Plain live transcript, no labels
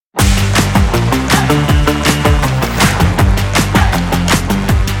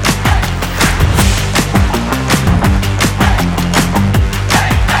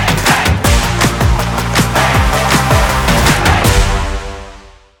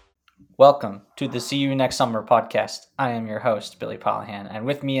Welcome to the See You Next Summer podcast. I am your host, Billy Pollahan, and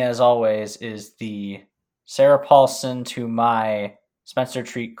with me, as always, is the Sarah Paulson to my Spencer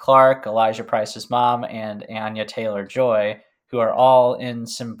Treat Clark, Elijah Price's mom, and Anya Taylor-Joy, who are all in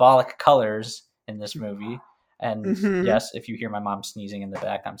symbolic colors in this movie. And yes, if you hear my mom sneezing in the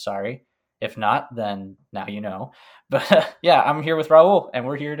back, I'm sorry. If not, then now you know. But yeah, I'm here with Raul, and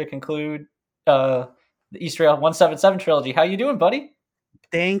we're here to conclude the Eastrail 177 trilogy. How you doing, buddy?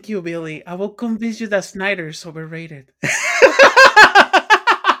 Thank you, Billy. I will convince you that Snyder's overrated.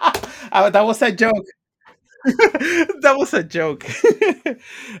 That was a joke. That was a joke.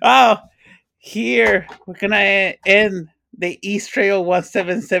 Oh, here we're gonna end the East Trail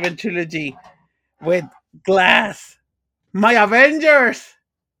 177 trilogy with Glass, My Avengers.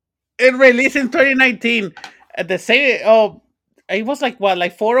 It released in 2019. At the same, it was like what,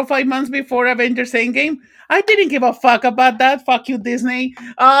 like 4 or 5 months before Avengers Endgame. I didn't give a fuck about that. Fuck you, Disney.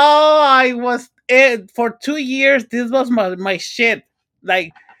 Oh, I was it for 2 years. This was my shit.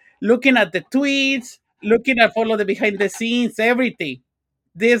 Like looking at the tweets, looking at all of the behind the scenes, everything.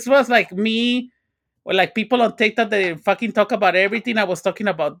 This was like me, or like people on TikTok that fucking talk about everything. I was talking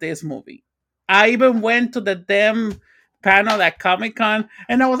about this movie. I even went to the damn panel at Comic Con,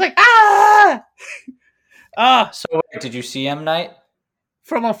 and I was like, So wait, did you see M. Night?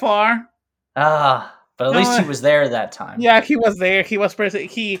 From afar. But at least he was there that time. Yeah, he was there. He was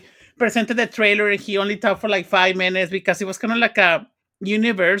he presented the trailer, and he only talked for like 5 minutes because it was kind of like a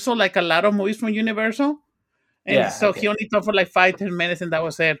Universal, like a lot of movies from Universal. And Yeah, so okay. he only talked for like 5-10 minutes, and that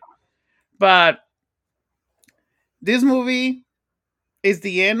was it. But this movie is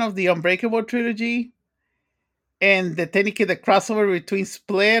the end of the Unbreakable trilogy, and technically the crossover between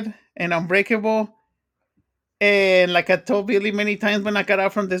Split and Unbreakable. And like I told Billy many times when I got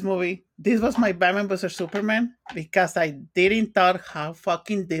out from this movie, this was my Batman vs Superman because I didn't thought how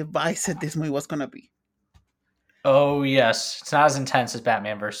fucking divisive this movie was gonna be. Oh yes, it's not as intense as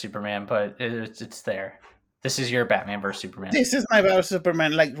Batman vs Superman, but it's there. This is your Batman vs Superman. This is my Batman vs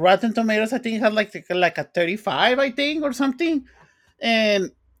Superman. Like Rotten Tomatoes, I think it had like a 35, I think, or something.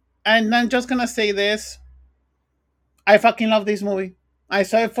 And I'm just gonna say this: I fucking love this movie. I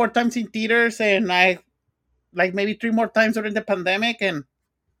saw it 4 times in theaters, and I like maybe 3 more times during the pandemic, and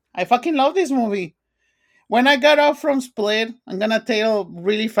I fucking love this movie. When I got off from Split, I'm gonna tell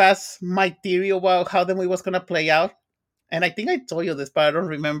really fast my theory about how the movie was gonna play out. And I think I told you this, but I don't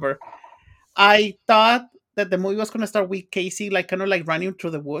remember. I thought that the movie was gonna start with Casey, like kind of like running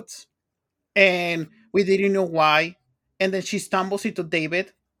through the woods, and we didn't know why. And then she stumbles into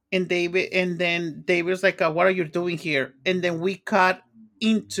David, and then David's like, "What are you doing here?" And then we cut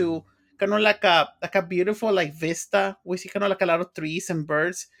into kind of like a beautiful like vista. We see kind of like a lot of trees and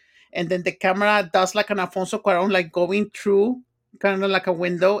birds, and then the camera does like an Alfonso Cuarón, like going through kind of like a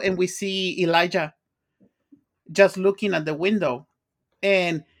window, and we see Elijah just looking at the window,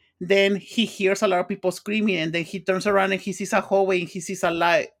 and then he hears a lot of people screaming, and then he turns around and he sees a hallway, and he sees a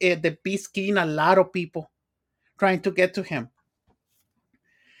lot, the beast killing a lot of people trying to get to him,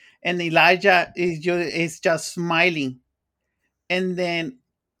 and Elijah is just smiling, and then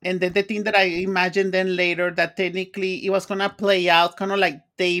the thing that I imagined then later that technically it was gonna play out kind of like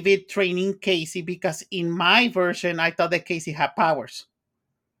David training Casey, because in my version I thought that Casey had powers.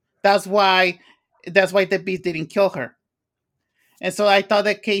 That's why the beast didn't kill her. And so I thought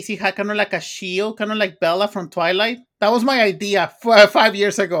that Casey had kind of like a shield, kind of like Bella from Twilight. That was my idea 5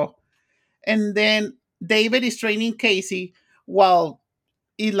 years ago. And then David is training Casey while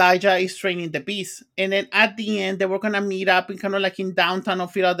Elijah is training the beast. And then at the end, they were going to meet up in kind of like in downtown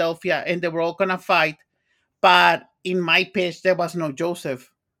of Philadelphia, and they were all going to fight. But in my pitch, there was no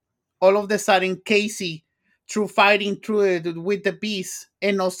Joseph. All of a sudden, Casey, through fighting through it with the beast,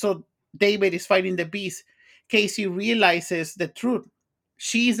 and also David is fighting the beast, Casey realizes the truth.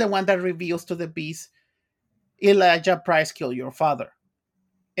 She's the one that reveals to the beast, Elijah Price killed your father.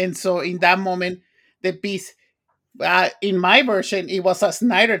 And so in that moment, the beast, in my version, it was a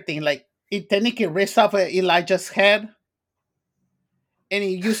Snyder thing. Like it technically rips off Elijah's head, and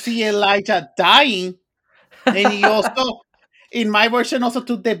you see Elijah dying, and he also, in my version, also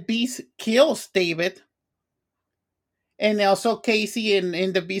to the beast kills David, and also Casey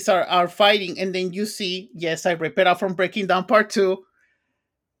and the beast are fighting, and then you see, yes, I rip it out from Breaking Down Part 2.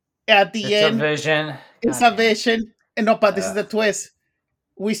 At the It's a end, vision. it's a vision, and no, but this is the twist.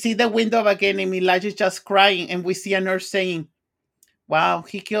 We see the window again, and Elijah's just crying, and we see a nurse saying, "Wow,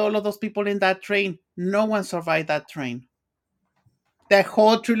 he killed all of those people in that train. No one survived that train." The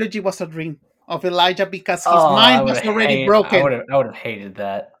whole trilogy was a dream of Elijah because his mind was already broken. I would have hated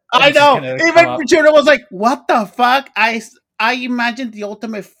that. I I'm just know. gonna come Even up. Judah was like, "What the fuck?" I imagine the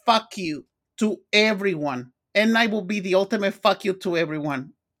ultimate fuck you to everyone. And I will be the ultimate fuck you to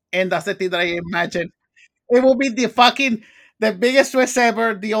everyone. And that's the thing that I imagine. It will be the biggest twist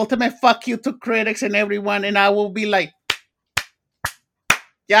ever, the ultimate fuck you to critics and everyone. And I will be like,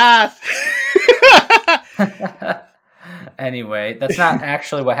 yes. Anyway, that's not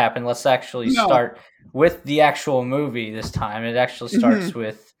actually what happened. Let's actually No. start with the actual movie this time. It actually starts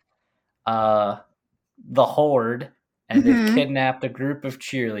with the Horde, and they've kidnapped a group of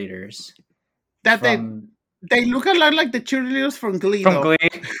cheerleaders. That they look a lot like the cheerleaders from Glee. From Glee.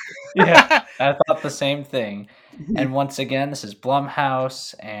 Yeah, I thought the same thing. And once again, this is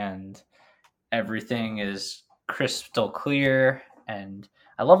Blumhouse, and everything is crystal clear. And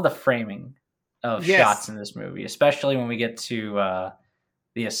I love the framing of shots in this movie, especially when we get to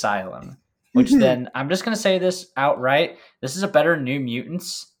the asylum. Which then, I'm just going to say this outright. This is a better New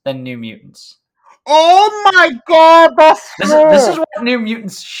Mutants than New Mutants. Oh my god, this is what New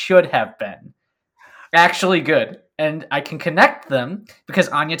Mutants should have been. Actually good. And I can connect them because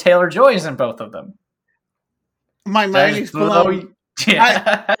Anya Taylor-Joy is in both of them. My mind is blown.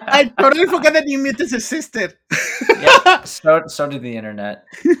 Yeah. I totally forgot that New Mutants existed. Yeah, so did the internet.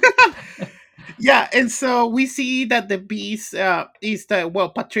 Yeah, and so we see that the Beast is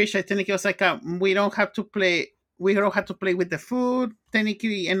Patricia. I think it was like we don't have to play with the food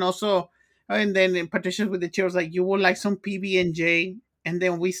technically, and also, and then Patricia's with the chairs like, you would like some PB&J, and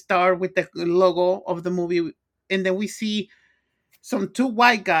then we start with the logo of the movie, and then we see two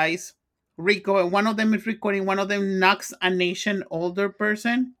white guys, Rico, and one of them is recording. One of them knocks a nation older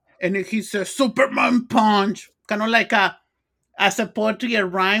person, and he says Superman punch, kind of like as a poetry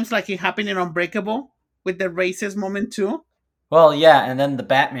and rhymes, like it happened in Unbreakable with the racist moment too. Well, yeah, and then the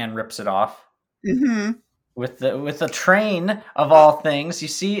Batman rips it off. Mm-hmm. With the train of all things. You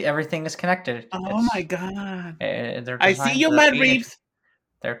see, everything is connected. Oh my god! I see you, Matt Reeves.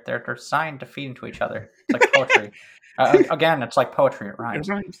 They're designed to feed into each other. It's like poetry. Again, it's like poetry. It rhymes.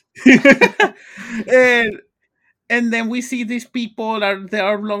 And then we see these people they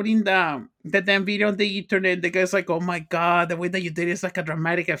are loading the damn video on the internet. The guy's like, "Oh my god, the way that you did is like a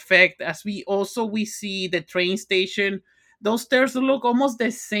dramatic effect." As we see the train station. Those stairs look almost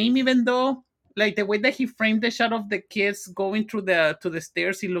the same, even though like the way that he framed the shot of the kids going through the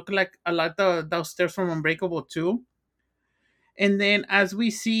stairs, he looked like a lot of those stairs from Unbreakable too. And then as we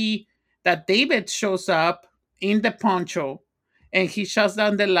see that David shows up in the poncho and he shuts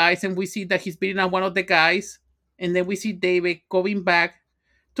down the lights, and we see that he's beating on one of the guys, and then we see David going back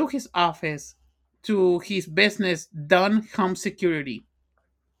to his office, to his business, Dunn Home Security.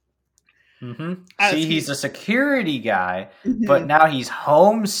 Mm-hmm. See, he's a security guy, but now he's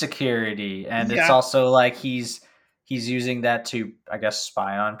home security, and it's also like he's using that to, I guess,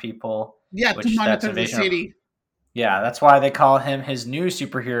 spy on people. Yeah, to monitor the city. Yeah, that's why they call him his new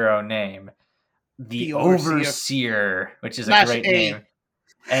superhero name, the Overseer, which is a great name.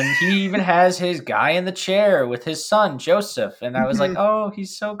 And he even has his guy in the chair with his son, Joseph. And I was like, oh,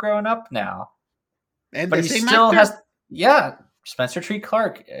 he's so grown up now. And but he still has, Spencer Treat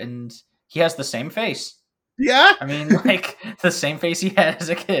Clark. And he has the same face. Yeah. I mean, like, the same face he had as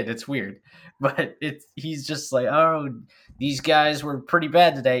a kid. It's weird. But he's just like, oh, these guys were pretty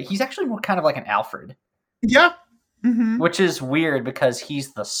bad today. He's actually more kind of like an Alfred. Yeah. Which is weird because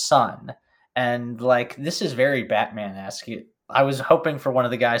he's the son. And, like, this is very Batman-esque. I was hoping for one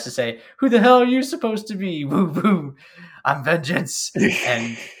of the guys to say, who the hell are you supposed to be? Woo woo. I'm vengeance.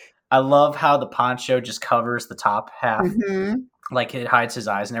 And I love how the poncho just covers the top half. Like, it hides his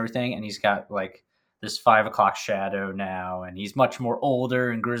eyes and everything. And he's got, like, this 5 o'clock shadow now. And he's much more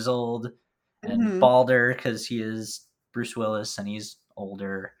older and grizzled and balder because he is Bruce Willis and he's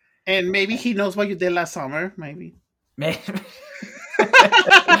older. And maybe he knows what you did last summer. Maybe.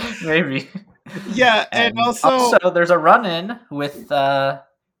 Maybe. Yeah, and also there's a run-in with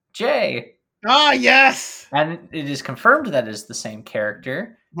Jay. Ah, yes. And it is confirmed that is the same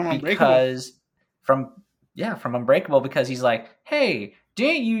character because from Unbreakable, because he's like, hey,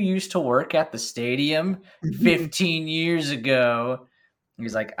 didn't you used to work at the stadium 15 years ago? And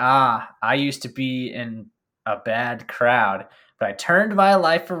he's like, I used to be in a bad crowd, but I turned my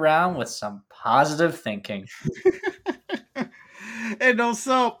life around with some positive thinking. And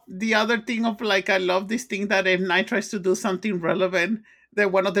also the other thing of like, I love this thing that M. Night tries to do something relevant.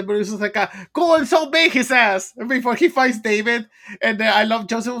 That one of the producers like, go and so big his ass before he fights David. And I love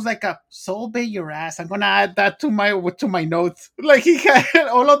Joseph was like, so big your ass. I'm gonna add that to my notes. Like he had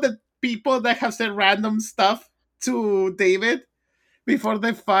all of the people that have said random stuff to David before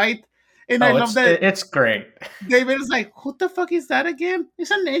the fight. And I love that it's great. David is like, who the fuck is that again?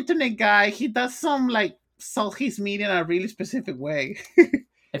 He's an internet guy. He does some like salt his meat in a really specific way.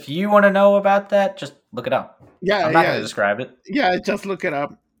 If you want to know about that, just look it up. Yeah, I'm not going yeah, to describe it. yeah. Just look it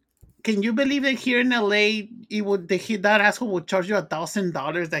up. Can you believe that here in LA, that asshole would charge you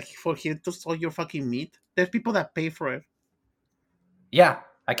 $1,000 that for him to sell your fucking meat? There's people that pay for it. Yeah,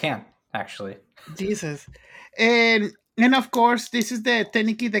 I can actually. Jesus, and of course, this is the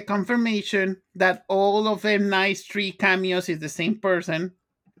technically the confirmation that all of them nice three cameos is the same person.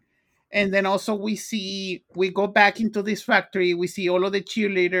 And then also we go back into this factory. We see all of the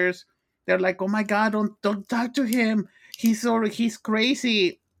cheerleaders. They're like, "Oh my god, don't talk to him. He's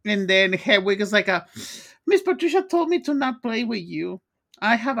crazy." And then Hedwig is like, "Miss Patricia told me to not play with you.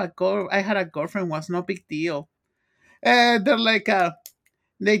 I had a girlfriend once, no big deal." And they're like,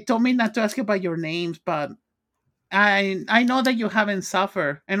 "They told me not to ask about your names, but I know that you haven't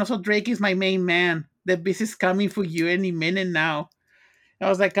suffered. And also Drake is my main man. The beast is coming for you any minute now." I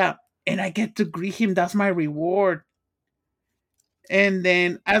was like, and I get to greet him. That's my reward. And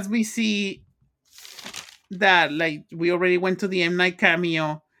then as we see that, like, we already went to the M Night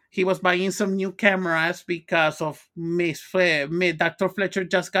cameo. He was buying some new cameras because of Dr. Fletcher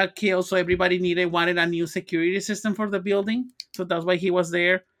just got killed, so everybody wanted a new security system for the building. So that's why he was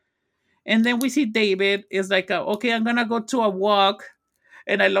there. And then we see David is like, okay, I'm gonna go to a walk.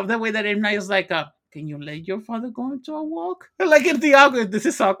 And I love the way that M Night is like, can you let your father go into a walk? Like in the awkward, this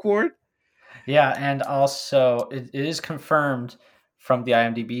is awkward. Yeah, and also it is confirmed from the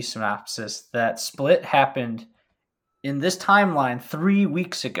IMDb synopsis that Split happened in this timeline 3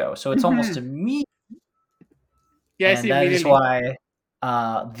 weeks ago, so it's almost immediate. Yeah, and that is why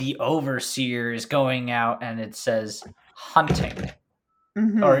the overseer is going out and it says hunting.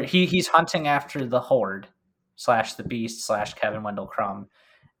 Or he's hunting after the Horde / the Beast / Kevin Wendell Crumb.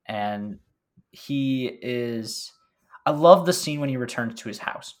 And he is... I love the scene when he returns to his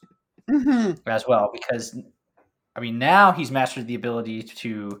house as well, because I mean, now he's mastered the ability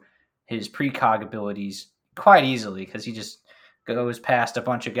to his precog abilities quite easily, because he just goes past a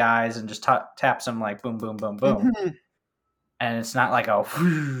bunch of guys and just taps them like boom, boom, boom, boom. And it's not like a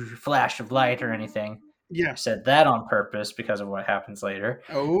flash of light or anything. Yeah. I said that on purpose because of what happens later.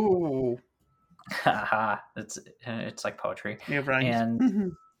 Oh. Haha. It's like poetry. Yeah, right.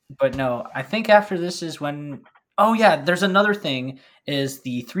 And but no, I think after this is when... Oh yeah, there's another thing, is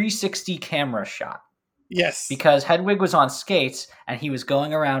the 360 camera shot. Yes. Because Hedwig was on skates and he was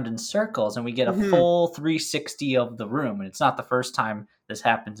going around in circles, and we get a full 360 of the room. And it's not the first time this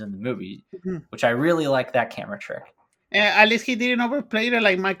happens in the movie, which I really like that camera trick. At least he didn't overplay it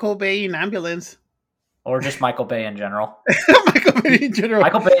like Michael Bay in Ambulance. Or just Michael Bay in general. Michael Bay in general.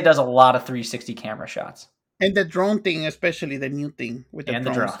 Michael Bay does a lot of 360 camera shots. And the drone thing, especially the new thing with the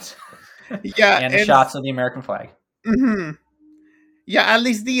drones. Yeah. And the shots of the American flag. Yeah, at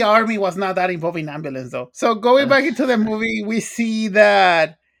least the army was not that involved in Ambulance, though. So going back into the movie, we see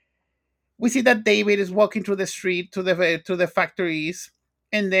that David is walking through the street to the factories,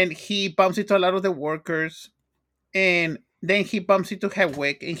 and then he bumps into a lot of the workers, and then he bumps into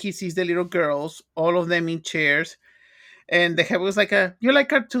Hedwig, and he sees the little girls, all of them in chairs, and the Hedwig's like, "You like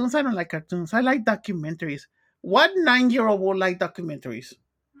cartoons? I don't like cartoons. I like documentaries." What 9-year-old would like documentaries?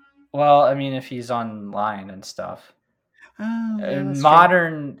 Well, I mean, if he's online and stuff. Yeah,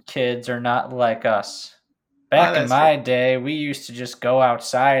 modern kids are not like us. Back in my day, we used to just go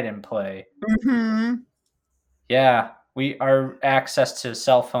outside and play. Yeah, our access to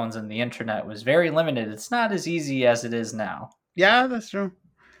cell phones and the internet was very limited. It's not as easy as it is now. Yeah, that's true.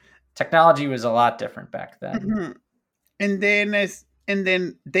 Technology was a lot different back then. And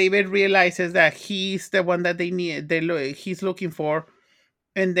then David realizes that he's the one that he's looking for.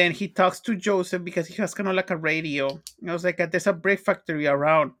 And then he talks to Joseph because he has kind of like a radio. I was like, there's a brick factory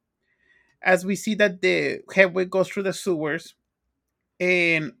around. As we see that the Hedwig goes through the sewers,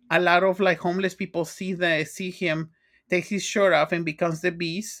 and a lot of like homeless people see him take his shirt off and becomes the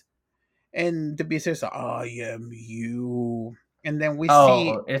Beast. And the Beast says, "I am you." And then we see...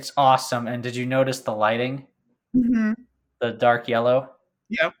 Oh, it's awesome. And did you notice the lighting? The dark yellow?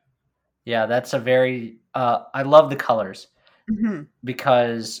 Yep. Yeah, that's a very... I love the colors.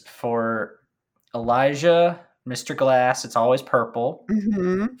 Because for Elijah, Mr. Glass, it's always purple.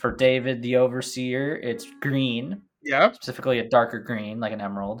 For David, the Overseer, it's green. Yeah. Specifically a darker green, like an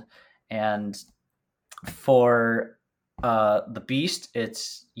emerald. And for the Beast,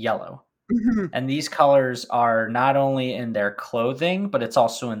 it's yellow. And these colors are not only in their clothing, but it's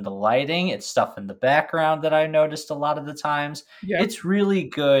also in the lighting. It's stuff in the background that I noticed a lot of the times. Yeah. It's really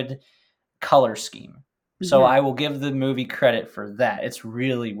good color scheme. So I will give the movie credit for that. It's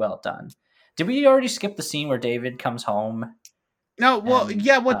really well done. Did we already skip the scene where David comes home? No, well, And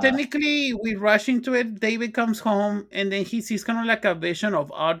yeah, well, technically, we rush into it. David comes home, and then he sees kind of like a vision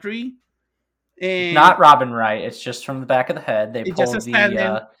of Audrey, it's and not Robin Wright. It's just from the back of the head. They it just pulled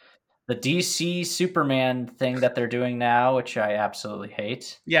standing. the DC Superman thing that they're doing now, which I absolutely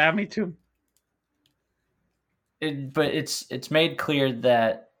hate. Yeah, me too. But it's made clear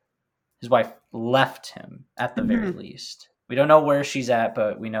that his wife left him at the very Mhm. least. We don't know where she's at,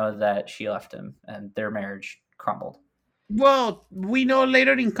 but we know that she left him and their marriage crumbled. Well, we know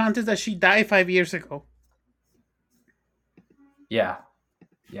later in context that she died 5 years ago. Yeah,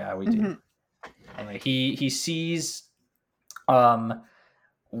 yeah, we do. Mhm. Anyway, he sees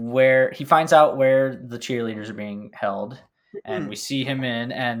where he finds out where the cheerleaders are being held, and Mhm. we see him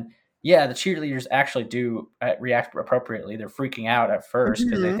in. And yeah, the cheerleaders actually do react appropriately. They're freaking out at first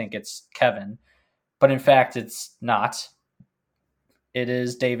because they Mhm. think it's Kevin, but in fact, it's not. It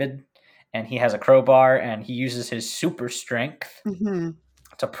is David, and he has a crowbar, and he uses his super strength Mhm.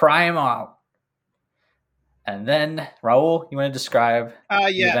 to pry him out. And then, Raul, you want to describe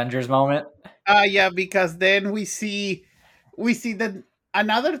the Yeah. Avengers moment? Yeah, because then we see that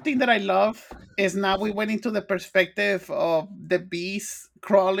another thing that I love is now we went into the perspective of the beast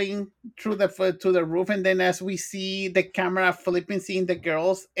crawling through to the roof, and then as we see the camera flipping, seeing the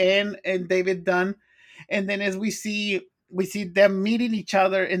girls and David Dunn, and then as we see them meeting each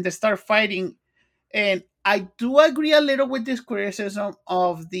other and they start fighting, and I do agree a little with this criticism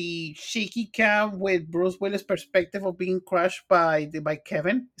of the shaky cam with Bruce Willis' perspective of being crushed by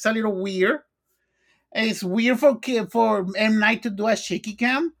Kevin. It's a little weird. It's weird for M Night to do a shaky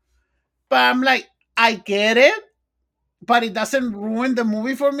cam, but I'm like, I get it, but it doesn't ruin the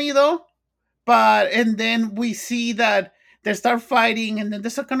movie for me though. But and then we see that they start fighting, and then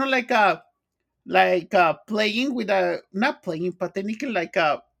there's a kind of like playing with a not playing, but technically like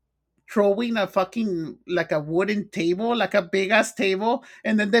a throwing a fucking like a wooden table, like a big ass table,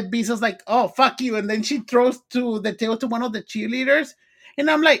 and then the beast is like, "Oh fuck you!" and then she throws to the table to one of the cheerleaders,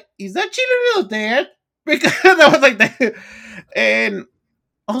 and I'm like, "Is that cheerleader dead?" Because I was like, that. And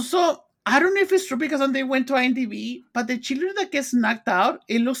also, I don't know if it's true because when they went to IMDb, but the cheerleader that gets knocked out,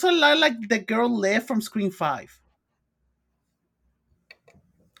 it looks a lot like the girl left from Scream 5.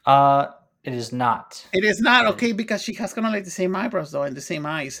 Uh, it is not. It is not It okay because she has kind of like the same eyebrows though and the same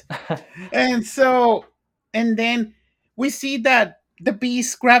eyes. And so, and then we see that the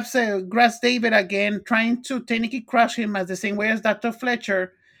beast grabs David again, trying to technically crush him as the same way as Dr.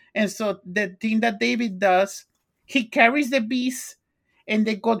 Fletcher. And so the thing that David does, he carries the beast and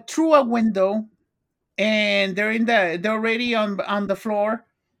they go through a window, and they're already on the floor,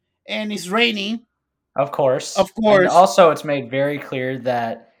 and it's raining, Of course. of And course. also, it's made very clear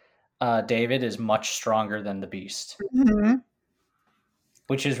that David is much stronger than the Beast, Mhm.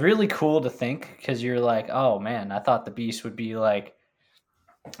 which is really cool to think because you're like, oh man, I thought the Beast would be like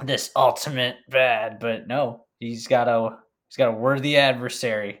this ultimate bad, but no, he's got a worthy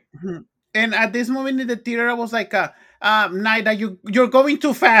adversary. Mhm. And at this moment in the theater, I was like, Naida, you're going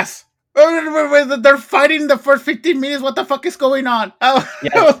too fast. They're fighting the first 15 minutes. What the fuck is going on?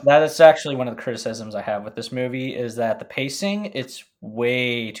 Yeah, that is actually one of the criticisms I have with this movie is that the pacing, it's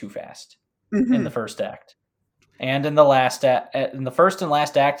way too fast in the Mhm. first act. And in the last act, in the first and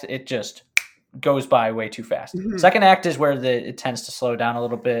last act, it just goes by way too fast. Mhm. Second act is where it tends to slow down a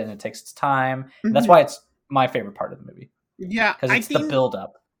little bit and it takes its time, and that's Mhm. why it's my favorite part of the movie Yeah, because I it's the think build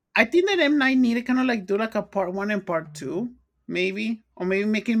up. I think that M9 needed kind of like do like a part one and part two, maybe, or maybe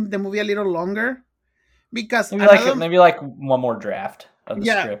making the movie a little longer because another Maybe like one more draft of the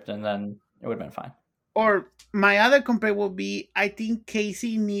yeah. script, and then it would have been fine. Or my other complaint would be I think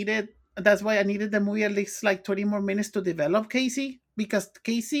Casey needed. That's why I needed the movie at least like 20 more minutes to develop Casey because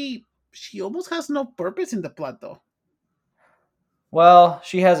Casey she almost has no purpose in the plot though. Well,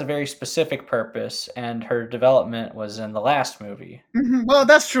 she has a very specific purpose, and her development was in the last movie. Well,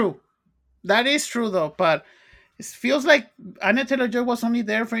 that's true. That is true though, but it feels like Anya Taylor Joy was only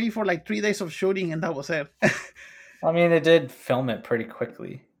there for like 3 days of shooting, and that was it. I mean, they did film it pretty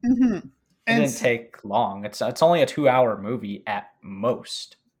quickly. Mhm. It And didn't take long. It's only a 2-hour movie at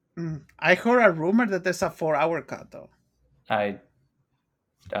most. I heard a rumor that there's a 4 hour cut though. I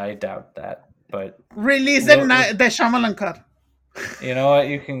I doubt that, but Release we'll, the Shyamalan cut. you know what?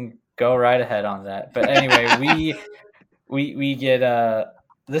 You can go right ahead on that. But anyway, we get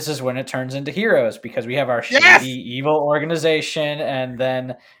this is when it turns into Heroes because we have our shady Yes, evil organization, and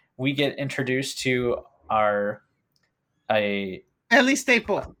then we get introduced to our a Ellie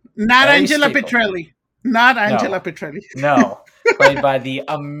Staple, not Ellie Angela Staple. Petrelli, not Angela No, Petrelli. no, played by the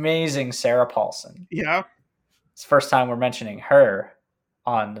amazing Sarah Paulson. Yeah. It's the first time we're mentioning her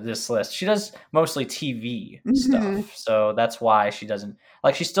on this list. She does mostly TV Mm-hmm. stuff, so that's why she doesn't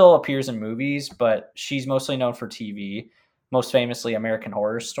like. She still appears in movies, but she's mostly known for TV. Most famously, American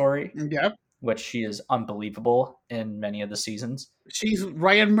Horror Story, Yep. which she is unbelievable in many of the seasons. She's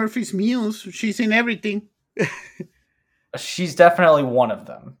Ryan Murphy's muse. She's in everything. She's definitely one of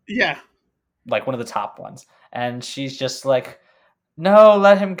them, Yeah. like one of the top ones. And she's just like, no,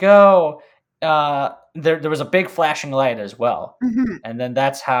 let him go. There was a big flashing light as well. Mm-hmm. And then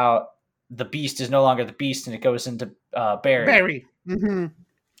that's how the beast is no longer the beast and it goes into Barry. Barry. Mm-hmm.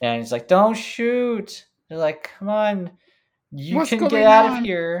 And he's like, don't shoot. They're like, come on, you What's can going get out on? of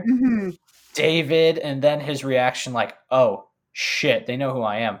here. Mm-hmm. David, and then his reaction like, oh, shit, they know who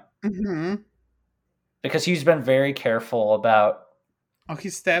I am. Mm-hmm. Because he's been very careful about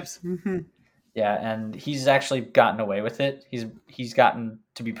his steps. Mm-hmm. Yeah, and he's actually gotten away with it. He's gotten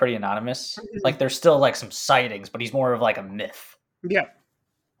to be pretty anonymous. Mm-hmm. Like there's still like some sightings, but he's more of like a myth. Yeah.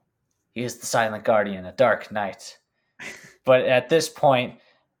 He is the silent guardian, a dark knight. But at this point,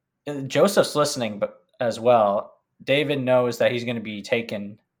 Joseph's listening, but as well, David knows that he's going to be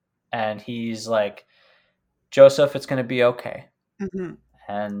taken, and he's like, Joseph, it's going to be okay. Mm-hmm.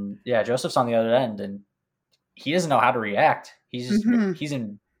 And yeah, Joseph's on the other end, and he doesn't know how to react. He's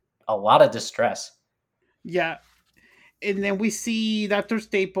in a lot of distress. Yeah. And then we see Dr.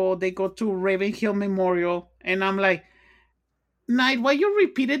 Staple. They go to Ravenhill Memorial, and I'm like, Knight, why you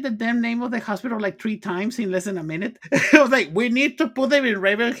repeated the damn name of the hospital like 3 times in less than a minute? I was like, we need to put them in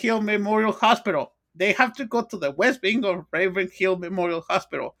Ravenhill Memorial Hospital. They have to go to the West Wing of Ravenhill Memorial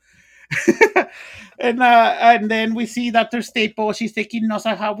Hospital. And then we see Dr. Staple. She's taking notes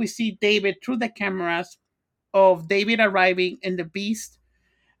on how we see David through the cameras of David arriving and the Beast.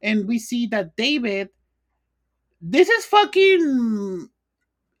 And we see that David, this is fucking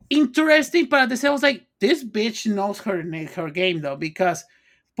interesting, but at the same time, I was like, this bitch knows her game though, because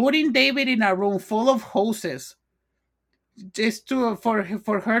putting David in a room full of hoses just for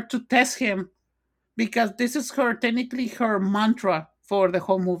her to test him, because this is technically her mantra for the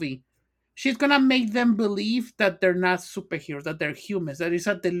whole movie. She's gonna make them believe that they're not superheroes, that they're humans, that it's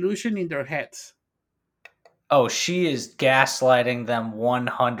a delusion in their heads. Oh, she is gaslighting them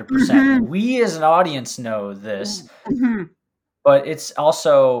 100%. Mm-hmm. We as an audience know this. Mm-hmm. But it's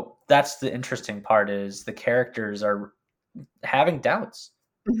also, that's the interesting part, is the characters are having doubts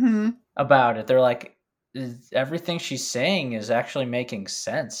about it. They're like, everything she's saying is actually making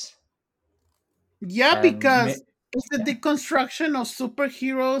sense. Yeah, and because it's a deconstruction of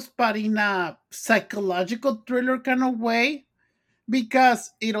superheroes, but in a psychological thriller kind of way.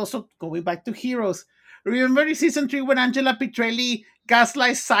 Because it also, going back to Heroes, remember in season 3 when Angela Petrelli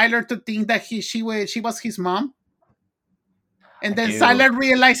gaslights Sylar to think that she was his mom? And then Sylar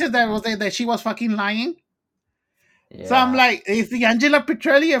realizes that she was fucking lying. Yeah. So I'm like, it's the Angela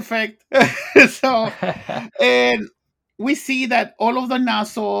Petrelli effect. So, and we see that all of the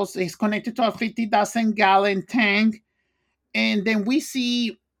nozzles is connected to a 50,000 gallon tank. And then we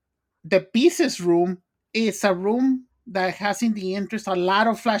see the Pieces room is a room that has in the entrance a lot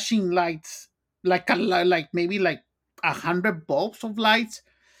of flashing lights, like maybe 100 bulbs of lights.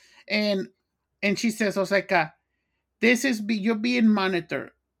 And she says, Osaka, this is you're being monitored.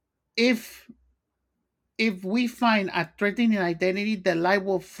 If we find a threatening identity, the light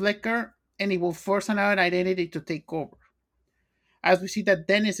will flicker and it will force another identity to take over. As we see that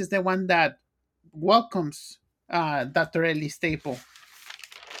Dennis is the one that welcomes Dr. Ellie Staple.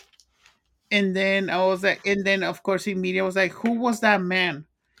 And then I was like, and then of course immediately I was like, who was that man?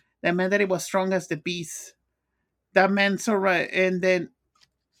 That man that he was strong as the beast. That man survived. And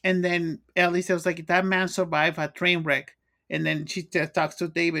then Ellie was like, that man survived a train wreck. And then she talks to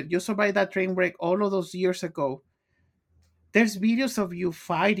David. You survived that train wreck all of those years ago. There's videos of you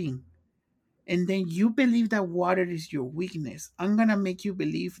fighting. And then you believe that water is your weakness. I'm going to make you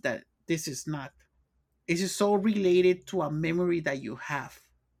believe that this is not. It is so related to a memory that you have.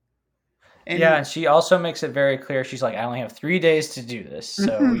 And she also makes it very clear. She's like, I only have 3 days to do this.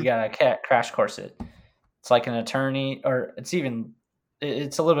 So we got to crash course it. It's like an attorney, or it's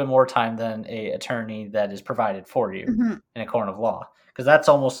a little bit more time than a attorney that is provided for you in a court of law. Because that's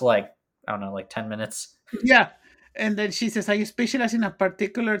almost like, I don't know, like 10 minutes. Yeah. And then she says, I specialize in a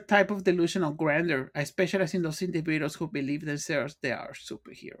particular type of delusional grandeur. I specialize in those individuals who believe themselves they are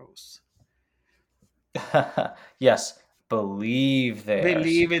superheroes. Yes. Believe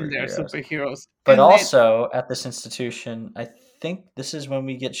in their superheroes. But and also at this institution, I think this is when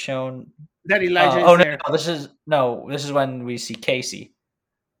we get shown that Elijah is there. This is when we see Casey.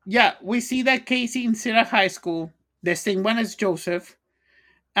 Yeah, we see that Casey in Sarah High School. The same one as Joseph.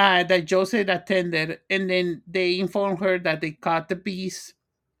 that Joseph attended, and then they informed her that they caught the beast.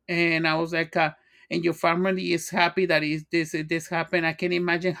 And I was like, and your family is happy that is this happened. I can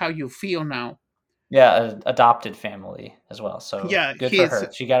imagine how you feel now. Yeah, adopted family as well. So Yeah, good for his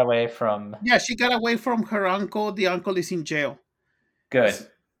her. She got away from yeah, she got away from her uncle. The uncle is in jail. good.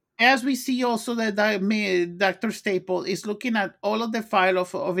 As we see also that Dr. Staple is looking at all of the file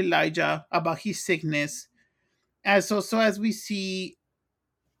of Elijah about his sickness. As also as we see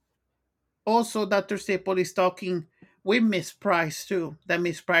also Dr. Staple is talking with Miss Price too. That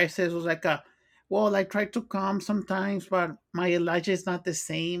Miss Price says was like well, I try to calm sometimes, but my Elijah is not the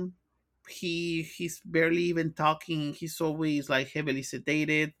same. He's barely even talking. He's always like heavily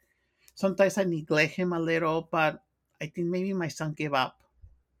sedated. Sometimes I neglect him a little, but I think maybe my son gave up.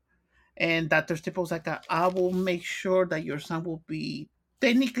 And Dr. Staple was like, I will make sure that your son will be.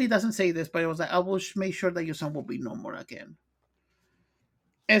 Technically, doesn't say this, but it was like, I will make sure that your son will be no more again.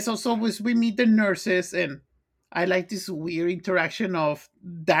 And so we meet the nurses, and I like this weird interaction of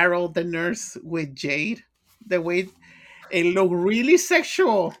Daryl, the nurse, with Jade. The way it looked really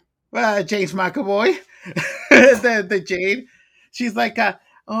sexual. James McAvoy, the Jade. She's like,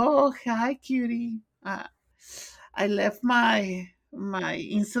 oh, hi, cutie. I left my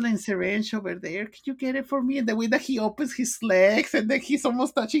insulin syringe over there. Can you get it for me? And the way that he opens his legs and then he's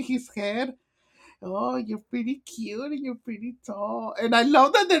almost touching his head. Oh, you're pretty cute and you're pretty tall. And I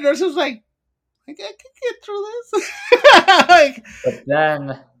love that the nurse was like, I can get through this. Like, But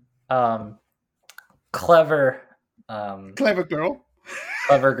then clever clever girl.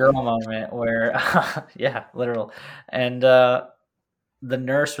 clever girl moment where yeah, literal. And the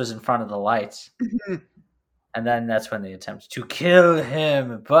nurse was in front of the lights. And then that's when they attempt to kill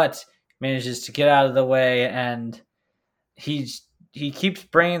him, but manages to get out of the way, and he keeps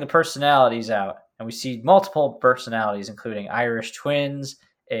bringing the personalities out, and we see multiple personalities, including Irish twins,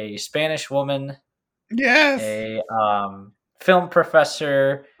 a Spanish woman, Yes. a film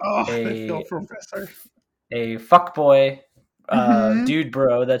professor, Oh, the film a professor. fuckboy, Mhm. dude,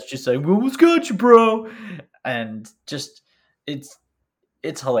 bro. That's just like, well, what's got you, bro? And just it's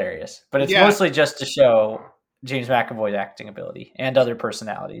hilarious, but it's Yeah. mostly just to show James McAvoy's acting ability and other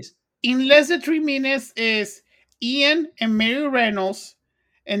personalities. In less than 3 minutes is Ian and Mary Reynolds,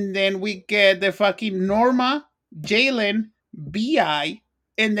 and then we get the fucking Norma, Jalen, Bi,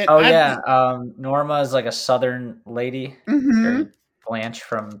 and then Oh at yeah, the Norma is like a Southern lady, mhm. or Blanche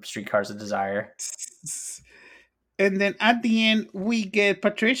from Streetcars of Desire. And then at the end we get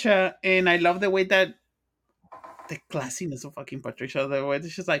Patricia, and I love the way that the classiness of fucking Patricia, the way that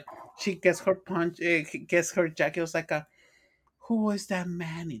she's like, she gets her gets her jacket. It was like who is that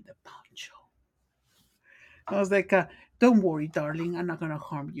man in the poncho? I was like, don't worry, darling, I'm not gonna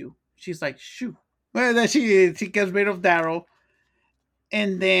harm you. She's like, shoo. Well, then she gets rid of Daryl,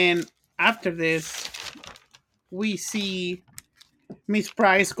 and then after this, we see Miss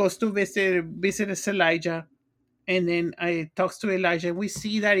Price goes to visit Elijah, and then I talks to Elijah. We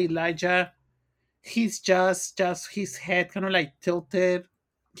see that Elijah, he's just his head kind of like tilted.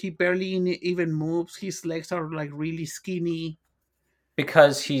 He barely even moves. His legs are like really skinny.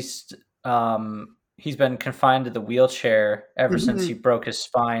 Because he's been confined to the wheelchair ever since Mm-hmm. he broke his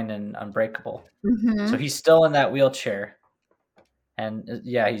spine in Unbreakable. So Mm-hmm. he's still in that wheelchair, and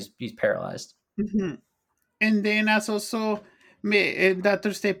yeah, he's paralyzed. Mm-hmm. And then as also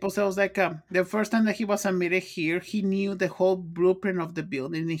Dr. Staples was like the first time that he was admitted here, he knew the whole blueprint of the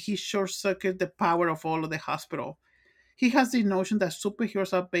building, and he short circuited the power of all of the hospital. He has the notion that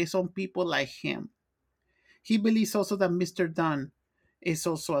superheroes are based on people like him. He believes also that Mr. Dunn is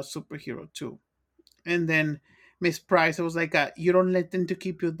also a superhero too. And then Miss Price was like, you don't let them to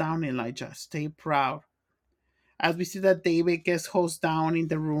keep you down, Elijah. Stay proud. As we see that David gets hosed down in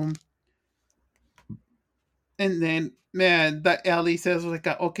the room, and then that Ellie says like,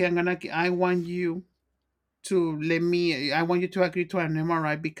 okay, I want you I want you to agree to an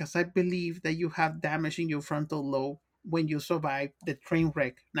MRI because I believe that you have damage in your frontal lobe when you survived the train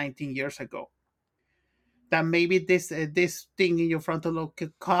wreck 19 years ago. That maybe this thing in your frontal lobe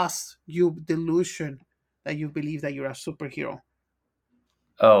could cause you delusion that you believe that you're a superhero.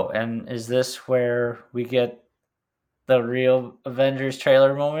 Oh, and is this where we get the real Avengers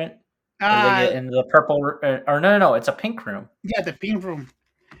trailer moment, where they get Uh into the purple, or no, it's a pink room. yeah, the pink room.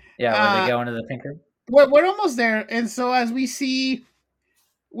 Yeah, where they Uh go into the pink room. we're almost there, and so as we see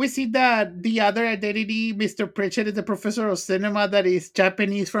that the other identity, Mr. Pritchett, is the professor of cinema that is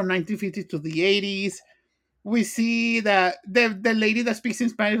Japanese from 1950 to the 80s. We see that the lady that speaks in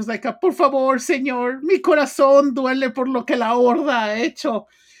Spanish was like, por favor, señor, mi corazón duele por lo que la horda ha hecho.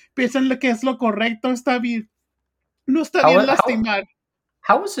 Piensan lo que es lo correcto, está bien. No está bien How lastimar.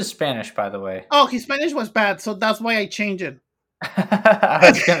 How was his Spanish, by the way? Oh, his Spanish was bad, so that's why I changed it.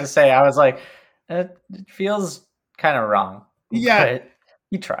 I was gonna say, I was like, it feels kind of wrong, Yeah, but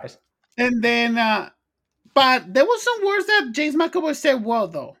he tries. and then, but there was some words that James McAvoy said well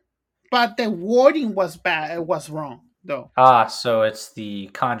though, but the wording was bad. It was wrong though. Ah, so it's the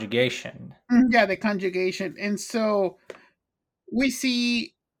conjugation. Yeah, the conjugation, and so we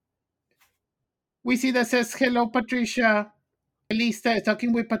see that says hello, Patricia. Lista is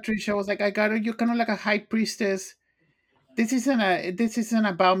talking with Patricia. Was like, I got her. You're kind of like a high priestess. This isn't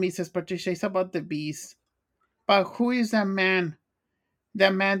about me, says Patricia. It's about the beast. But who is that man?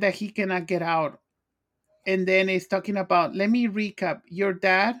 That man that he cannot get out. And then it's talking about. Let me recap. Your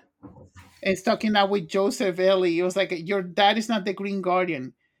dad is talking now with Joseph Ellie. It was like, your dad is not the Green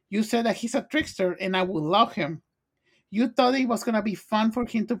Guardian. You said that he's a trickster, and I will love him. You thought it was gonna be fun for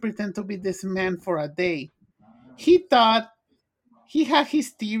him to pretend to be this man for a day. He thought he had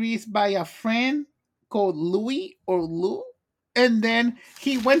his theories by a friend called Louis or Lou. And then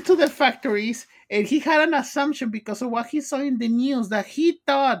he went to the factories and he had an assumption because of what he saw in the news that he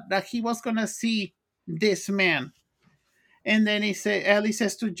thought that he was going to see this man. And then Ellie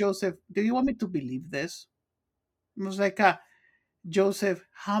says to Joseph, do you want me to believe this? It was like, Joseph,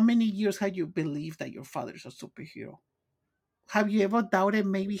 how many years have you believed that your father is a superhero? Have you ever doubted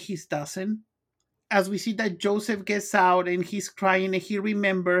maybe he doesn't? As we see that Joseph gets out and he's crying and he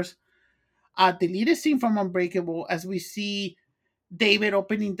remembers a deleted scene from Unbreakable as we see David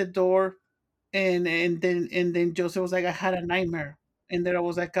opening the door and then Joseph was like, I had a nightmare. And then I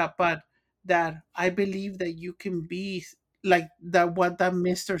was like, but that I believe that you can be like that what that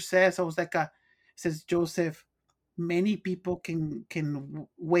mister says. I was like, says Joseph, many people can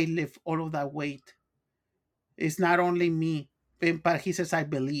weight lift all of that weight. It's not only me. But he says, I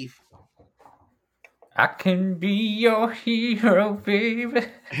believe. I can be your hero, baby.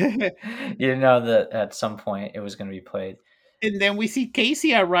 You know that at some point it was going to be played. And then we see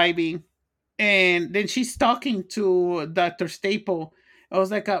Casey arriving, and then she's talking to Dr. Staple. I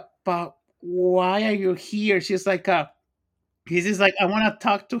was like, but why are you here? She's like, he's just like, I want to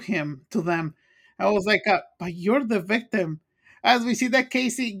talk to them. I was like, but you're the victim. As we see that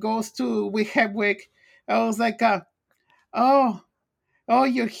Casey goes to with Hedwig, I was like, oh, oh,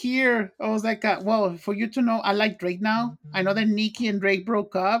 you're here. I was like, well, for you to know, I like Drake now. I know that Nikki and Drake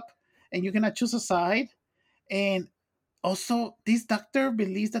broke up, and you're gonna choose a side. And also, this doctor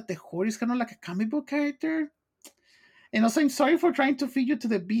believes that the Horde is kind of like a comic book character. And also, I'm sorry for trying to feed you to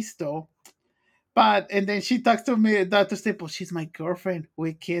the beast, though. But, and then she talks to me, Dr. Staple, she's my girlfriend.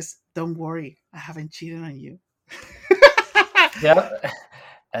 We kiss. Don't worry, I haven't cheated on you. Yep.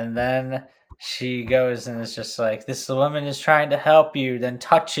 And then she goes and is just like, this woman is trying to help you, then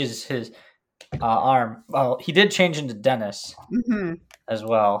touches his arm. Well, he did change into Dennis Mm-hmm. as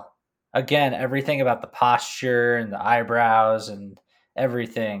well. Again, everything about the posture and the eyebrows and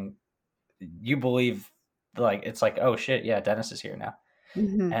everything, you believe, like, it's like, oh shit, yeah, Dennis is here now.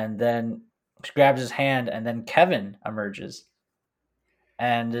 Mm-hmm. And then she grabs his hand, and then Kevin emerges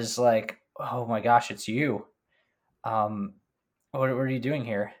and is like, oh my gosh, it's you. What are you doing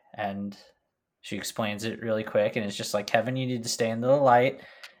here? And she explains it really quick, and it's just like, Kevin, you need to stay in the light.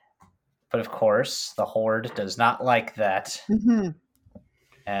 But of course, the Horde does not like that. Mm-hmm.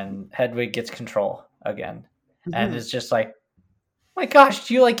 And Hedwig gets control again. Mm-hmm. And it's just like, my gosh,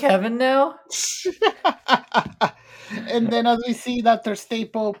 do you like Kevin now? And then as we see Dr.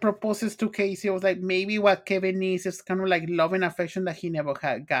 Staple proposes to Casey, I was like, maybe what Kevin needs is kind of like love and affection that he never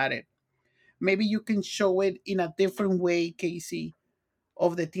had got it. Maybe you can show it in a different way, Casey,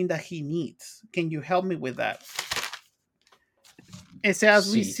 of the thing that he needs. Can you help me with that? And so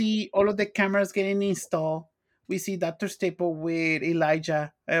as we see all of the cameras getting installed, we see Dr. Staple with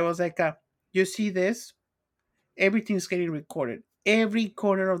Elijah. I was like, you see this? Everything's getting recorded. Every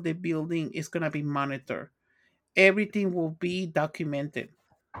corner of the building is going to be monitored. Everything will be documented.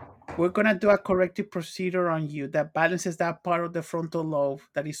 We're going to do a corrective procedure on you that balances that part of the frontal lobe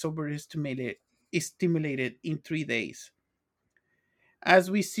that is overstimulated is stimulated in 3 days. As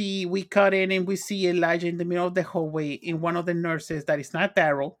we see, we cut in and we see Elijah in the middle of the hallway in one of the nurses that is not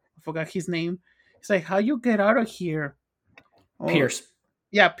Daryl. I forgot his name. It's like, how you get out of here? Pierce.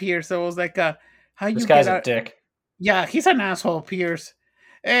 Yeah, Pierce. So I was like, how you this guy's get out? A dick. Yeah, he's an asshole, Pierce.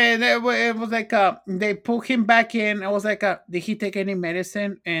 And it was like, they put him back in. I was like, did he take any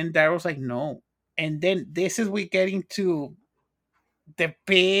medicine? And Daryl's like, no. And then this is we get into the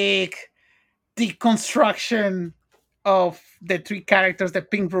big deconstruction of the 3 characters, the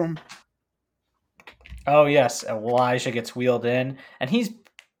pink room. Oh, yes. Elijah gets wheeled in, and he's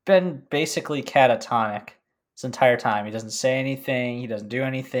been basically catatonic this entire time. He doesn't say anything. He doesn't do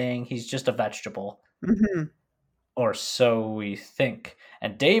anything. He's just a vegetable, Mm-hmm. or so we think.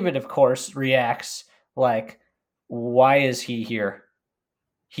 And David, of course, reacts like, "Why is he here?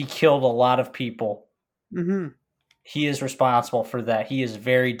 He killed a lot of people. Mm-hmm. He is responsible for that. He is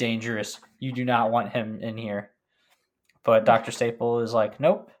very dangerous. You do not want him in here." But Dr. Staple is like,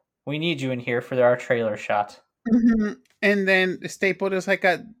 "Nope, we need you in here for our trailer shot." Mm-hmm. And then Staple is like,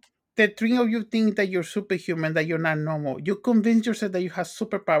 the three of you think that you're superhuman, that you're not normal. You convince yourself that you have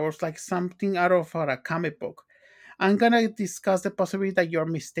superpowers like something out of a comic book. I'm gonna discuss the possibility that you're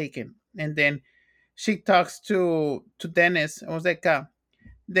mistaken. And then she talks to Dennis. I was like,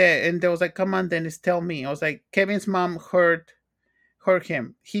 and there was like, come on, Dennis, tell me. I was like, Kevin's mom hurt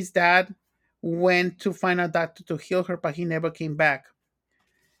him. His dad went to find a doctor to heal her, but he never came back.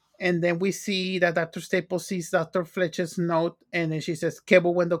 And then we see that Dr. Staples sees Dr. Fletcher's note, and then she says,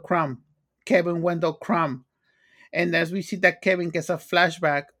 Kevin Wendell Crumb. Kevin Wendell Crumb. And as we see that Kevin gets a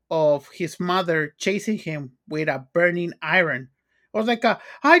flashback of his mother chasing him with a burning iron. I was like,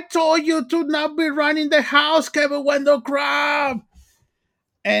 I told you to not be running the house, Kevin Wendell Crumb.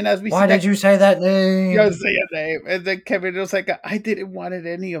 And as we see Why that, did you say that name? you say a name, and then Kevin was like, I didn't wanted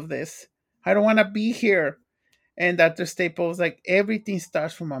any of this. I don't want to be here. And Dr. Staples was like, everything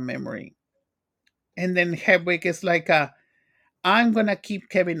starts from a memory. And then Hedwig is like, I'm gonna keep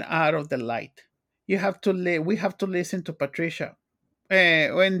Kevin out of the light. You have to we have to listen to Patricia.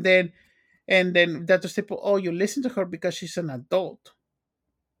 And then Dr. Staples, oh, you listen to her because she's an adult.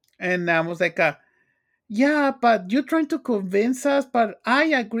 And I was like, yeah, but you're trying to convince us, but I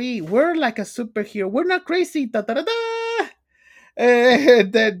agree. We're like a superhero. We're not crazy. Da, da, da, da.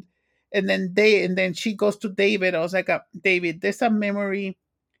 And then and then she goes to David. I was like, David, there's a memory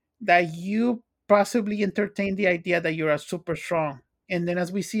that you possibly entertain the idea that you're a super strong. And then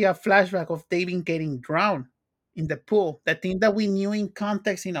as we see a flashback of David getting drowned in the pool, the thing that we knew in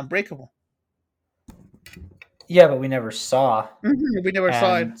context in Unbreakable. Yeah, but we never saw. We never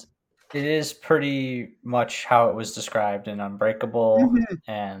saw it. And it is pretty much how it was described in Unbreakable. Mhm,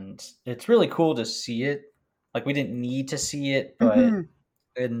 And it's really cool to see it. Like, we didn't need to see it, but mhm.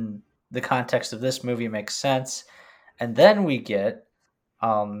 in the context of this movie, it makes sense. And then we get,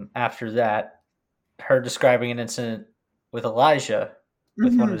 after that, her describing an incident with Elijah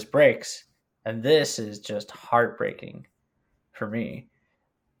with one of Mhm. his breaks. And this is just heartbreaking for me.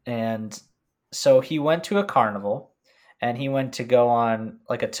 And so he went to a carnival and he went to go on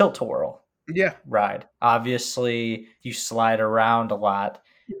like a tilt-a-whirl Yeah. ride. Obviously, you slide around a lot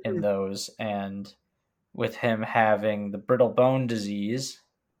in Mhm. those, and with him having the brittle bone disease,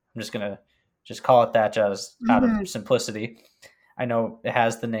 I'm just gonna just call it that just out of Mhm. simplicity. I know it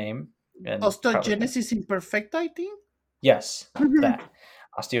has the name, and probably Osteogenesis imperfecta, I think. yes, Mhm. that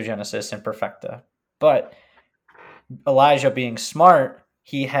osteogenesis imperfecta. But Elijah being smart,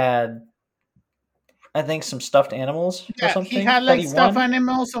 he had, I think, some stuffed animals or Yeah, he something had that like he stuffed won.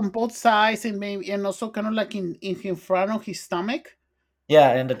 animals on both sides, and maybe and also kind of like in front of his stomach.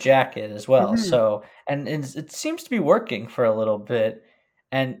 Yeah, and a jacket as well. Hmm. So, and it seems to be working for a little bit.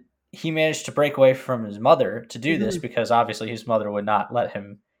 And he managed to break away from his mother to do this Hmm. because obviously his mother would not let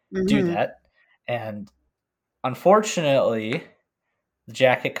him do Hmm. that. And unfortunately, the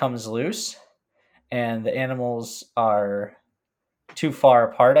jacket comes loose and the animals are too far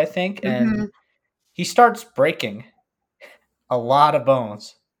apart, I think. Hmm. And he starts breaking a lot of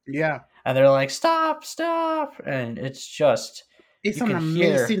bones. Yeah, And they're like, stop, stop. And it's just, it's you an can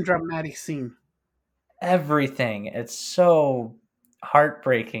hear amazing dramatic scene. everything. It's so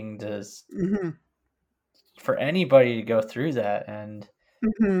heartbreaking to Hmm. for anybody to go through that. And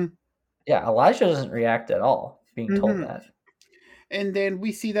Hmm. yeah, Elijah doesn't react at all being told Hmm. that. And then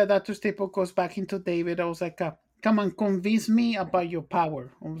we see that Dr. Staple goes back into David. I was like, come on, convince me about your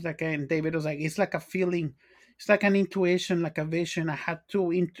power. I was like, and David was like, it's like a feeling, it's like an intuition, like a vision. I had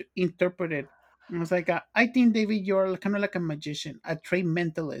to interpret it. And I was like, I think, David, you're kind of like a magician, a trained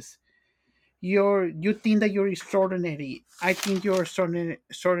mentalist. You think that you're extraordinary. I think you're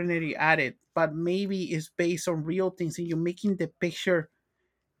extraordinary at it, but maybe it's based on real things, and you're making the picture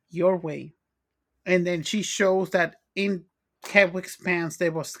your way. And then she shows that in Hedwig's pants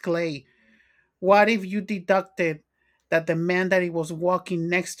there was clay. What if you deducted that the man that he was walking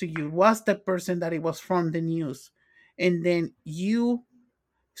next to you was the person that it was from the news, and then you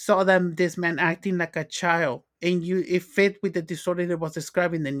saw them this man acting like a child, and you it fit with the disorder that was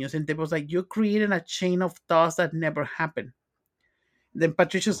described in the news, and it was like you're creating a chain of thoughts that never happened. Then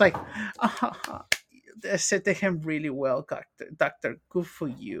Patricia's like, I said to him really well, doctor, good for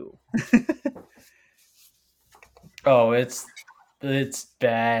you. Oh, it's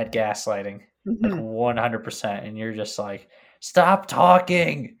bad gaslighting. like Mhm. 100%. And you're just like, stop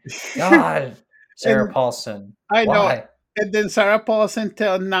talking. God, Sarah And Paulson, I know. why? And then Sarah Paulson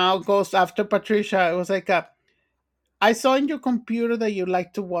till now goes after Patricia. It was like I saw in your computer that you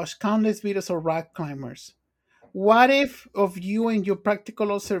like to watch countless videos of rock climbers. What if of you and your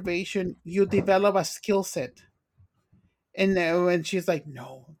practical observation you develop a skill set? And when she's like,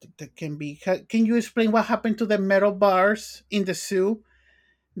 no, that can be. Can you explain what happened to the metal bars in the zoo?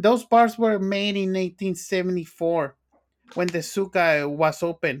 Those bars were made in 1874 when the zoo was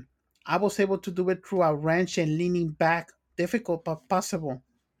open. I was able to do it through a wrench and leaning back. Difficult but possible.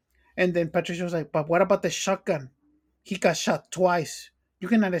 And then Patricia was like, but what about the shotgun? He got shot twice. You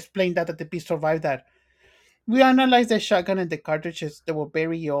cannot explain that the beast survived that. We analyzed the shotgun and the cartridges. They were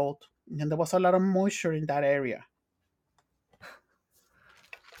very old, and there was a lot of moisture in that area.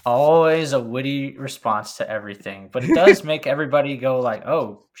 Always a witty response to everything, but it does make everybody go like,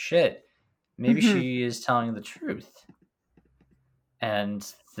 "Oh shit, maybe Hmm. she is telling the truth." And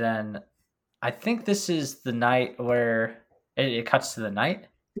then I think this is the night where it cuts to the night.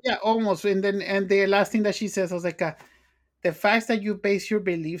 Yeah, almost. And then, and the last thing that she says was like, the facts that you base your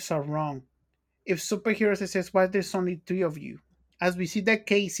beliefs are wrong. If superheroes exist, why there's only three of you? As we see that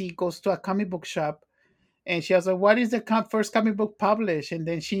Casey goes to a comic book shop and she was like, what is the first comic book published? And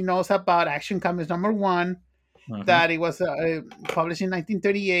then she knows about Action Comics number one, Mm-hmm. that it was published in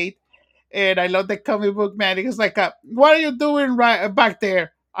 1938. And I love the comic book man. He was like, what are you doing right back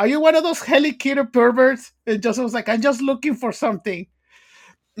there? Are you one of those helicator perverts? And Joseph was like, I'm just looking for something.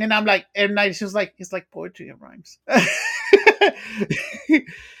 And I'm like, and I was like, it's like poetry and rhymes.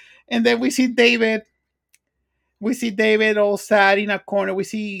 And then we see David. We see David all sad in a corner. We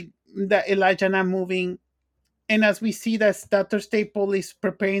see that Elijah not moving. And as we see that Dr. Staple is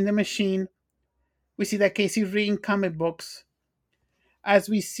preparing the machine, we see that Casey's reading comic books. As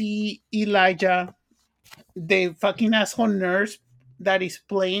we see Elijah, the fucking asshole nurse that is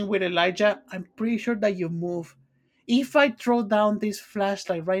playing with Elijah, I'm pretty sure that you move. If I throw down this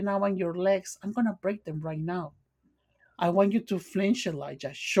flashlight right now on your legs, I'm gonna break them right now. I want you to flinch,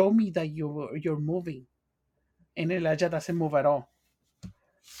 Elijah. Show me that you're moving. And Elijah doesn't move at all.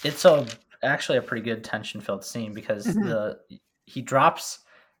 It's a actually a pretty good tension filled scene because Hmm. the he drops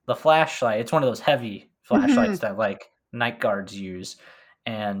the flashlight. It's one of those heavy Hmm. flashlights that like night guards use,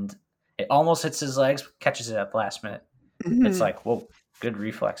 and it almost hits his legs, catches it at the last minute. It's Hmm. like, whoa, good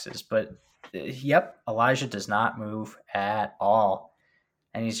reflexes. But yep, Elijah does not move at all,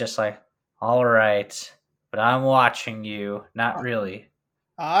 and he's just like, all right, but I'm watching you. Not really,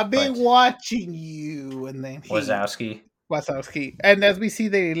 I've been but watching you. And then he, Wazowski. Wazowski. And as we see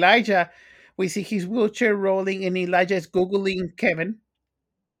that Elijah, we see his wheelchair rolling, and Elijah is Googling Kevin.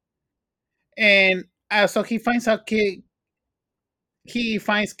 And so he finds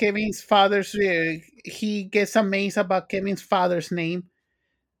Kevin's father's, he gets amazed about Kevin's father's name.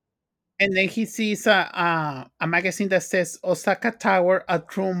 And then he sees a magazine that says Osaka Tower, a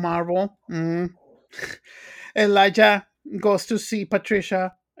true marvel. Mm. Elijah goes to see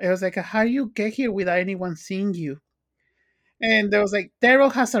Patricia. It was like, how do you get here without anyone seeing you? And there was like,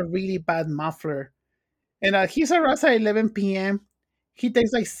 Daryl has a really bad muffler. And he's arrives at 11 p.m. He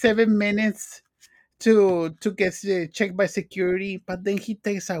takes like 7 minutes to get checked by security, but then he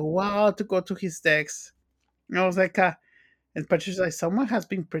takes a while to go to his desk. And I was like, and Patricia's like, someone has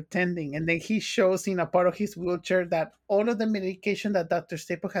been pretending. And then he shows in a part of his wheelchair that all of the medication that Dr.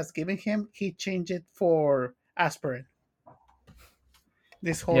 Staple has given him, he changed it for aspirin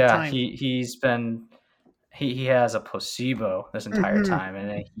this whole Yeah, time. he has a placebo this entire Hmm. time, and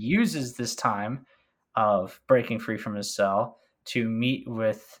then he uses this time of breaking free from his cell to meet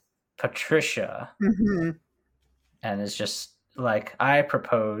with Patricia, Hmm. and it's just like, I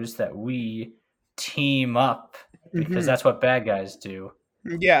propose that we team up because Hmm. that's what bad guys do.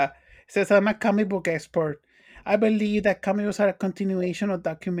 Yeah. It says, I'm a comic book expert. I believe that comic books are a continuation of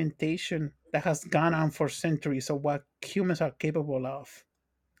documentation that has gone on for centuries of what humans are capable of.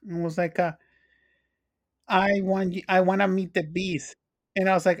 It was like, I want to meet the beast. And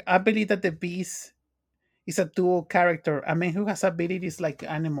I was like, I believe that the beast is a dual character, a man who has abilities like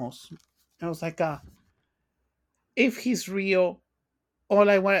animals. I was like, if he's real, all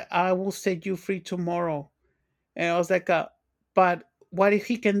I want, I will set you free tomorrow. And I was like, but what if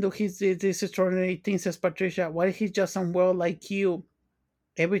he can do this extraordinary things as Patricia? What if he's just unwell like you?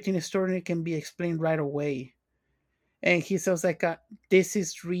 Everything extraordinary can be explained right away. And he says like, this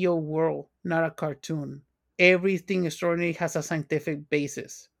is real world, not a cartoon. Everything extraordinary has a scientific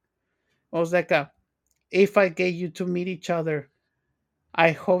basis. I was like, if I get you to meet each other,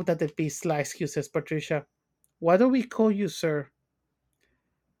 I hope that the beast likes you, says Patricia. Why do we call you, sir?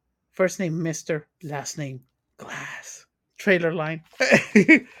 First name Mister, last name Glass. Trailer line.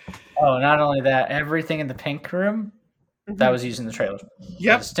 Oh, not only that, everything in the pink room that Mhm. was used in the trailers. I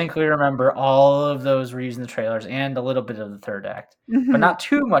Yep. distinctly remember all of those were used in the trailers and a little bit of the third act, but Mhm. not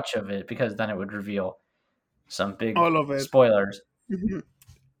too much of it because then it would reveal some big All of it. spoilers. Mhm.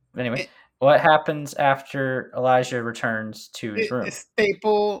 Anyway, Eh, what happens after Elijah returns to his room?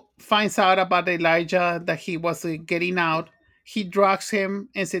 Staple finds out about Elijah that he was getting out. He drugs him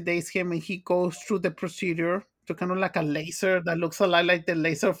and sedates him, and he goes through the procedure to kind of like a laser that looks a lot like the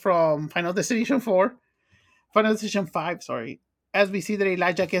laser from Final Destination 4. Final Destination 5, sorry. As we see that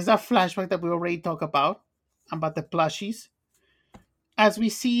Elijah gets that flashback that we already talked about the plushies. As we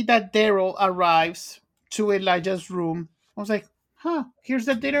see that Daryl arrives to Elijah's room, I was like, huh, here's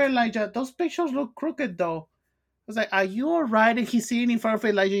the dinner, Elijah. Those pictures look crooked though. I was like, are you alright? And he's sitting in front of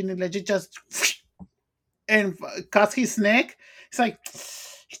Elijah, and Elijah just and cuts his neck. It's like,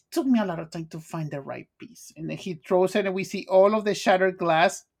 it took me a lot of time to find the right piece. And then he throws it, and we see all of the shattered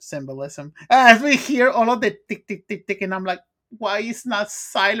glass symbolism. As we hear all of the tick, tick, tick, tick, and I'm like, why is not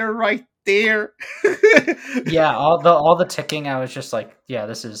Siler right there? Yeah, all the ticking. I was just like, yeah,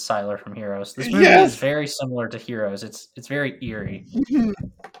 this is Siler from Heroes. This movie is Yes. very similar to Heroes. It's very eerie. Mhm.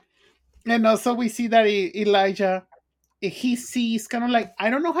 And also we see that Elijah, he sees kind of like, I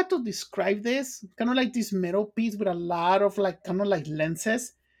don't know how to describe this, kind of like this metal piece with a lot of like kind of like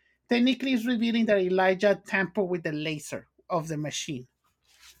lenses. Technically, it's revealing that Elijah tampered with the laser of the machine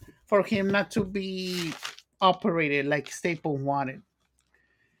for him not to be operated like Staple wanted.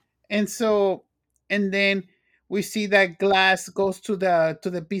 And so, and then we see that Glass goes to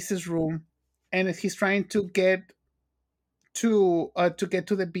the Beast's room, and he's trying to get to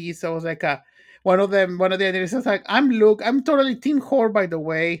the beast. I was like, one of the ideas was like, I'm totally Team Whore, by the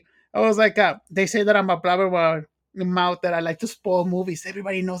way. I was like, they say that I'm a blah blah blah mouth that I like to spoil movies.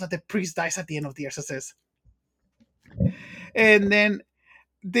 Everybody knows that the priest dies at the end of the Exorcist. And then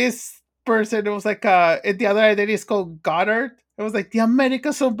this person, it was like, the other identity is called Goddard. It was like, the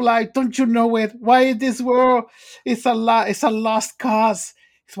Americans so blind, don't you know it? Why in this world? It's a lost cause.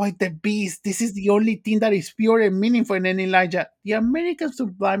 It's why the beast. This is the only thing that is pure and meaningful in Elijah. The American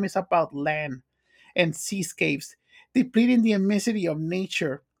sublime is about land and seascapes, depleting the immensity of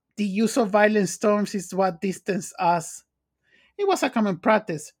nature. The use of violent storms is what distance us. It was a common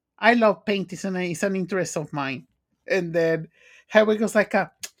practice. I love paint, it's an interest of mine. And then Hedwig was like,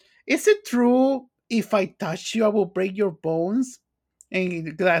 is it true if I touch you, I will break your bones?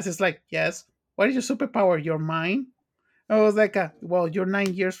 And Glass is like, yes. What is your superpower? Your mind? I was like, well, you're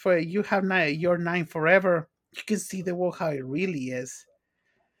 9 years for you have you're nine forever. You can see the world how it really is.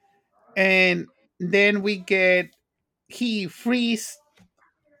 And then we get he frees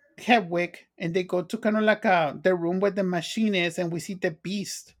Hedwig, and they go to kind of like the room where the machine is, and we see the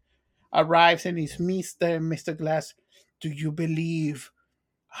beast arrives, and it's Mr. Glass. Do you believe?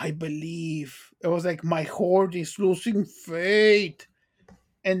 I believe. It was like my horde is losing faith.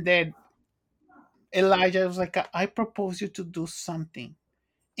 And then Elijah was like, I propose you to do something.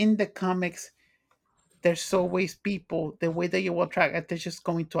 In the comics, there's always people, the way that you will attract attention is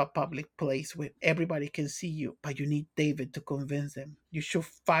going to a public place where everybody can see you, but you need David to convince them. You should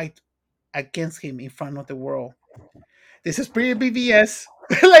fight against him in front of the world. This is pretty BVS.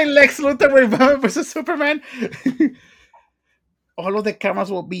 Like Lex Luthor with Batman versus Superman. All of the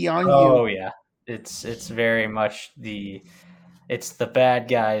cameras will be on you. Oh yeah, it's very much it's the bad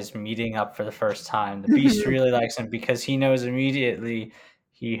guys meeting up for the first time. The Beast really likes him because he knows immediately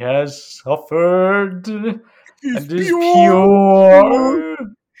he has suffered It's and is pure. pure.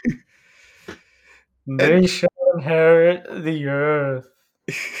 And They shall inherit the earth.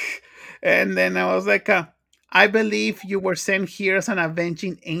 and then I was like, I believe you were sent here as an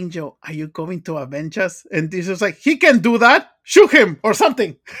avenging angel. Are you going to avenge us? And this was like, he can do that. Shoot him or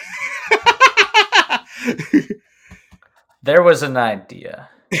something. There was an idea.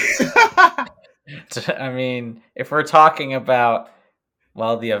 I mean, if we're talking about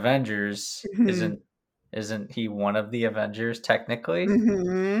the Avengers Mhm. isn't he one of the Avengers technically?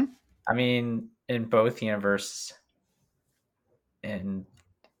 Mhm. I mean, in both universes, in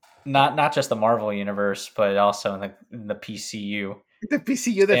not just the Marvel universe, but also in the PCU. The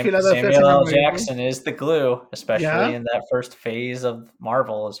PCU, the Philadelphia Samuel L. Cinema Union. Jackson is the glue, especially Yeah. in that first phase of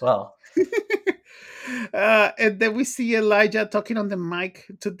Marvel as well. And then we see Elijah talking on the mic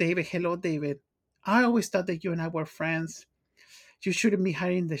to David. Hello, David. I always thought that you and I were friends. You shouldn't be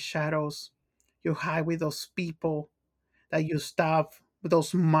hiding in the shadows. You hide with those people that you stop, with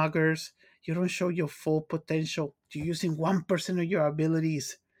those muggers. You don't show your full potential. You're using 1% of your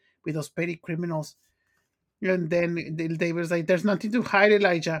abilities with those petty criminals. And then David's like, there's nothing to hide,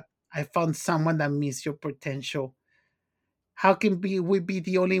 Elijah. I found someone that meets your potential. How can we be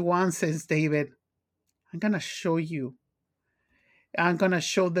the only one, says David. I'm gonna show you. I'm gonna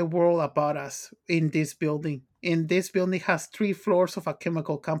show the world about us in this building. And this building has 3 floors of a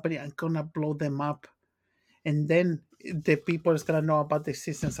chemical company. I'm gonna blow them up. And then the people is gonna know about the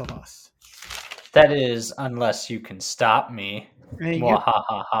existence of us. That is, unless you can stop me. And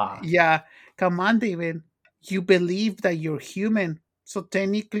Mwahaha. yeah, come on, David. You believe that you're human. So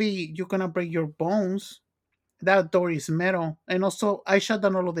technically you're gonna break your bones. That door is metal. And also I shut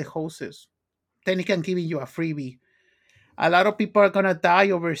down all of the hoses. Technically I'm giving you a freebie. A lot of people are gonna die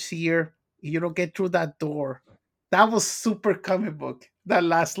overseer if you don't get through that door. That was super comic book. That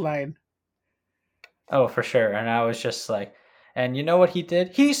last line. Oh, for sure. And I was just like, and you know what he did?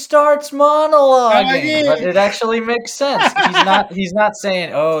 He starts monologuing, but it actually makes sense. He's not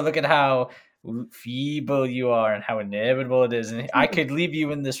saying, "Oh, look at how feeble you are and how inevitable it is, and I could leave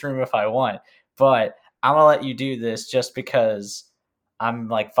you in this room if I want, but I'm gonna let you do this just because I'm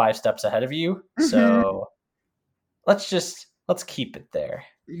like 5 steps ahead of you. So let's keep it there."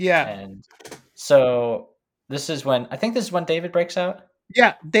 Yeah. And so I think this is when David breaks out.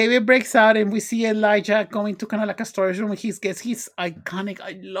 Yeah, David breaks out and we see Elijah going to kind of like a storage room. He gets his iconic.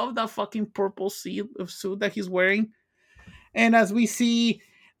 I love that fucking purple suit that he's wearing. And as we see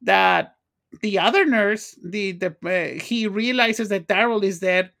that the other nurse, he realizes that Daryl is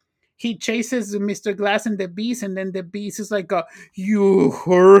dead. He chases Mr. Glass and the Beast, and then the Beast is like, "You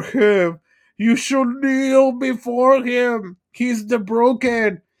hurt him. You should kneel before him. He's the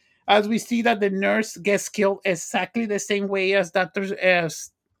broken." As we see that the nurse gets killed exactly the same way as Dr.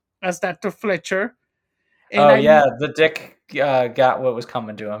 Fletcher. And The dick got what was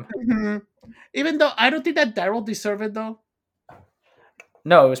coming to him. Mhm. Even though I don't think that Daryl deserved it, though.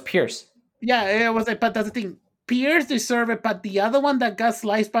 No, it was Pierce. Yeah, it was like, but that's the thing. Pierce deserved it, but the other one that got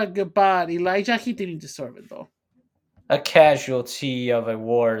sliced by Elijah, he didn't deserve it, though. A casualty of a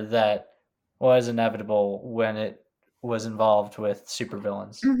war that was inevitable when it was involved with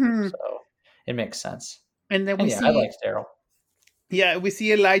supervillains. Mm-hmm. So it makes sense. And then we I like Daryl. Yeah, we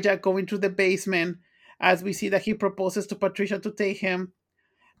see Elijah going to the basement as we see that he proposes to Patricia to take him.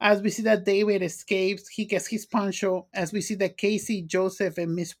 As we see that David escapes, he gets his poncho. As we see that Casey, Joseph,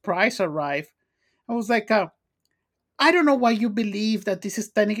 and Miss Price arrive. I was like, I don't know why you believe that this is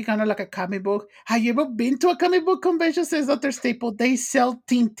technically kind of like a comic book. Have you ever been to a comic book convention? Says Dr. Staple. They sell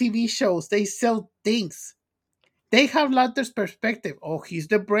team TV shows. They sell things. They have Latter's perspective. Oh, he's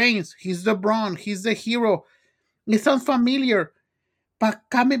the brains. He's the brawn. He's the hero. It sounds familiar. But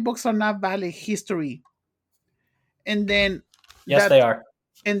comic books are not valid history. And then yes, they are.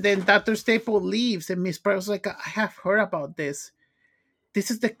 And then Dr. Staple leaves, and Miss Price was like, I have heard about this. This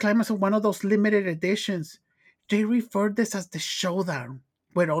is the climax of one of those limited editions. They refer this as the showdown,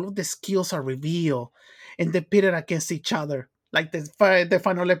 where all of the skills are revealed and they pitted against each other, like the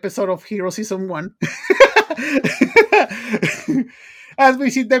final episode of Hero Season 1. As we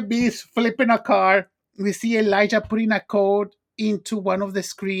see the Beast flipping a car, we see Elijah putting a code into one of the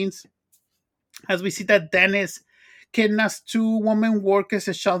screens. As we see that Dennis kidnaps 2 women workers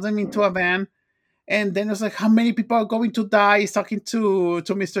and shoves them into a van. And then it's like, how many people are going to die? He's talking to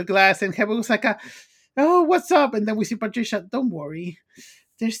Mr. Glass, and Heaven was like, oh, what's up? And then we see Patricia, don't worry,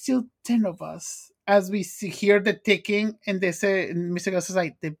 there's still 10 of us. As we hear the ticking, and they say, and Mr. Glass is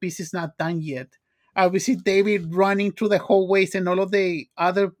like, the Beast is not done yet. We see David running through the hallways, and all of the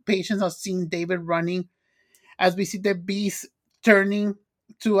other patients are seeing David running. As we see the Beast turning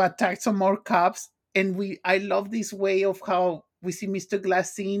to attack some more cops, and I love this way of how we see Mr.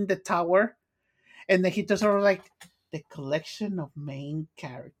 Glass seeing the tower, and then he just sort of like the collection of main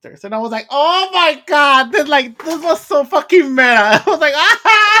characters, and I was like, oh my god, this was so fucking meta. I was like,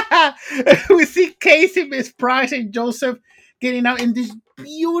 ah! We see Casey, Miss Price, and Joseph getting out in this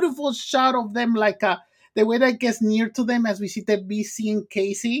beautiful shot of them, like the way that gets near to them, as we see the Beast seeing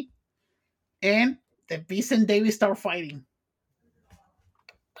Casey, and the Beast and David start fighting.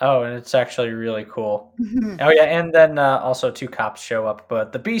 Oh, and it's actually really cool. Oh yeah, and then also 2 cops show up,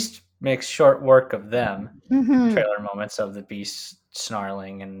 but the Beast makes short work of them. Trailer moments of the Beast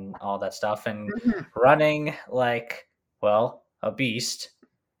snarling and all that stuff, and running like, well, a beast.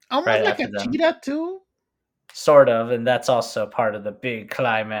 Almost right like a cheetah too. Sort of, and that's also part of the big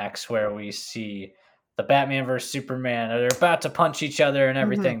climax where we see the Batman versus Superman. They're about to punch each other and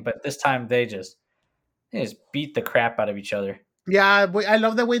everything, but this time they just beat the crap out of each other. Yeah, I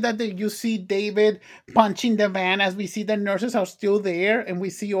love the way that you see David punching the van as we see the nurses are still there and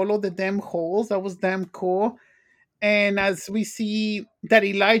we see all of the damn holes. That was damn cool. And as we see that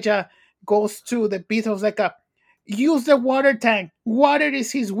Elijah goes to the Beast, I was like, Use the water tank. Water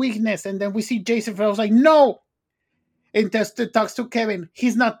is his weakness. And then we see Jason. I was like, no. And Testa talks to Kevin.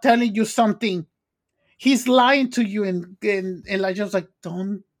 He's not telling you something. He's lying to you. And Elijah was like,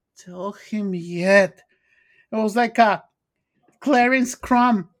 don't tell him yet. It was like Clarence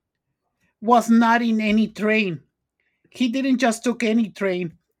Crum was not in any train. He didn't just took any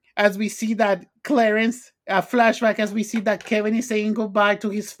train. As we see that Clarence, a flashback, as we see that Kevin is saying goodbye to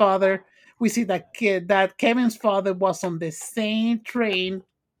his father. We see that Kevin's father was on the same train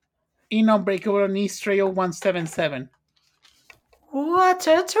in Unbreakable on East Trail 177. What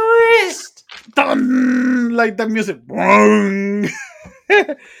a twist! Dun! Like the music.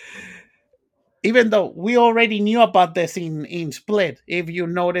 Even though we already knew about this in Split, if you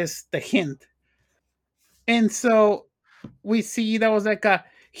notice the hint. And so we see that was like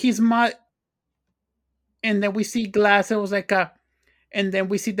his mom, and then we see Glass. It was like and then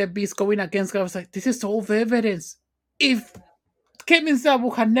we see the Beast going against. I was like, this is all the evidence. If Kevin Zab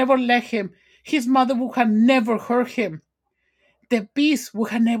would have never let him, his mother would have never hurt him. The Beast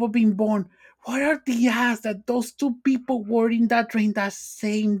would have never been born. What are the odds that those two people were in that train that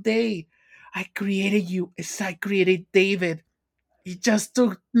same day? I created you as I created David. It just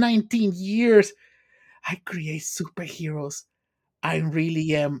took 19 years. I create superheroes. I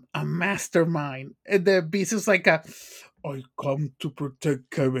really am a mastermind. And the Beast is like I come to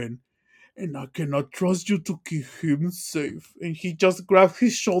protect Kevin, and I cannot trust you to keep him safe. And he just grabs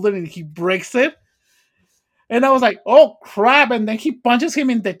his shoulder and he breaks it. And I was like, oh crap. And then he punches him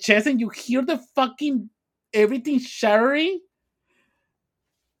in the chest, and you hear the fucking everything shattering.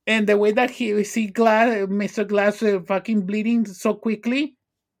 And the way that he see Glass, Mr. Glass, fucking bleeding so quickly.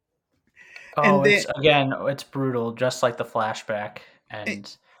 Oh, And then it's brutal, just like the flashback.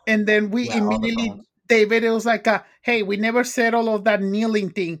 And and then we yeah, all the immediately bones. David, it was like hey, we never said all of that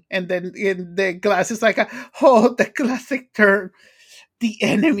kneeling thing. And then in the Glass is like oh, the classic term, the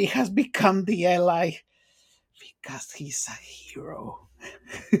enemy has become the ally because he's a hero.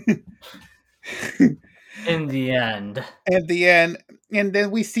 In the end, At the end. And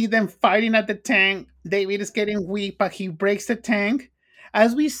then we see them fighting at the tank. David is getting weak, but he breaks the tank.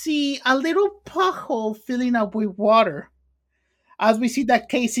 As we see a little pothole filling up with water. As we see that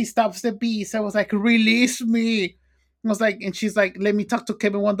Casey stops the beast, I was like, release me. I was like, and she's like, let me talk to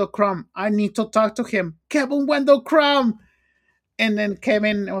Kevin Wendell Crumb. I need to talk to him. Kevin Wendell Crumb. And then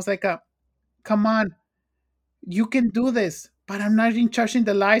Kevin was like, come on, you can do this, but I'm not in charge in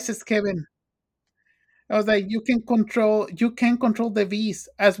the license, Kevin. I was like, you can control the beast.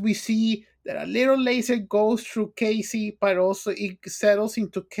 As we see that a little laser goes through Casey, but also it settles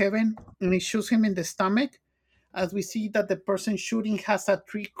into Kevin and it shoots him in the stomach. As we see that the person shooting has a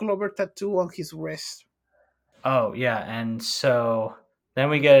tree clover tattoo on his wrist. oh yeah, and so then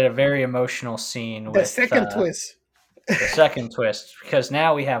we get a very emotional scene The with second twist. the second twist, because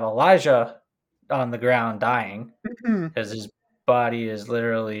now we have Elijah on the ground dying Mhm. because his body is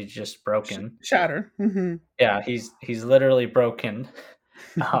literally just broken. Shatter. Yeah, he's literally broken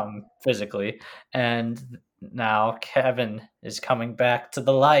physically, and now Kevin is coming back to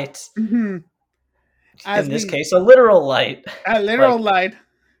the light. As In this we case, a literal light. a Like, literal light.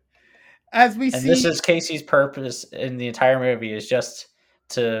 As we and this see is Casey's purpose in the entire movie, is just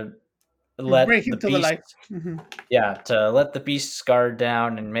to let break the into the beast, light. yeah, to let the beast's guard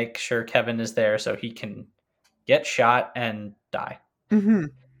down and make sure Kevin is there so he can get shot and die. Mm-hmm.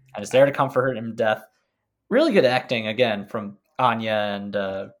 And is there to comfort him in death. Really good acting again from Anya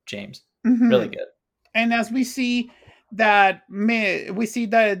and James. Really good. And as we see that, we see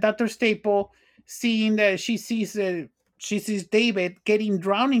that Dr. Staple seeing that she sees David getting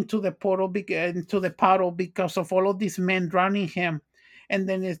drowned into the portal, into the puddle because of all of these men drowning him. And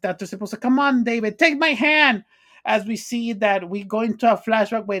then it's Dr. Staple says, "Come on, David, take my hand." As we see that we go into a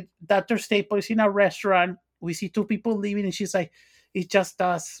flashback with Dr. Staple is in a restaurant. We see two people leaving, and she's like, "It's just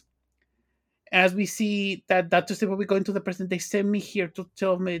us." As we see that Dr. Stable, we go into the present, they sent me here to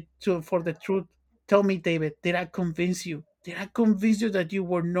tell me for the truth. Tell me, David, did I convince you? Did I convince you that you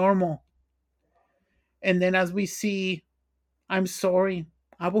were normal? And then as we see, I'm sorry.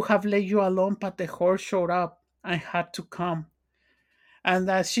 I would have let you alone, but the horse showed up. I had to come. And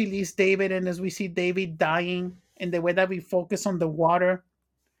as she leaves David, and as we see David dying, and the way that we focus on the water,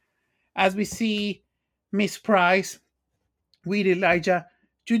 as we see Miss Price with Elijah,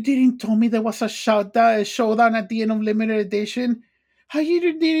 you didn't tell me there was a showdown at the end of limited edition. How you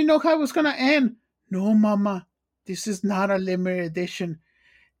didn't know how it was gonna end? No, Mama, this is not a limited edition.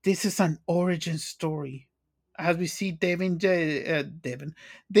 This is an origin story. As we see David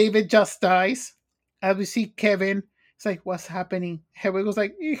just dies. As we see Kevin, it's like, what's happening? Kevin was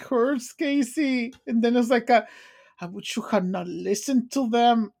like, it hurts, Casey. And then it's like I wish you had not listened to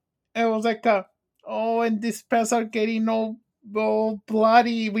them. It was like oh, and these pets are getting all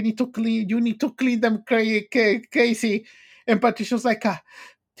bloody. We need to clean. You need to clean them, Casey. And Patricia's like, they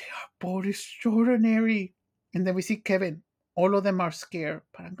are both extraordinary. And then we see Kevin. All of them are scared,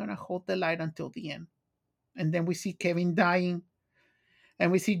 but I'm gonna hold the light until the end. And then we see Kevin dying,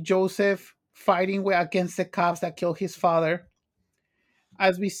 and we see Joseph fighting against the cops that killed his father.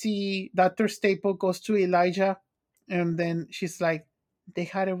 As we see Dr. Staple goes to Elijah, and then she's like, they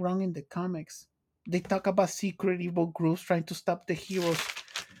had it wrong in the comics. They talk about secret evil groups trying to stop the heroes.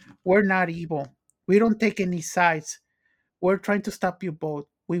 We're not evil. We don't take any sides. We're trying to stop you both.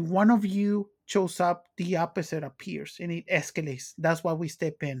 When one of you shows up, the opposite appears and it escalates. That's why we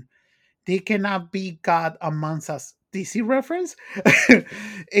step in. They cannot be God amongst us. DC reference?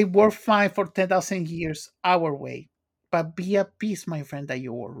 It worked fine for 10,000 years our way. But be at peace, my friend, that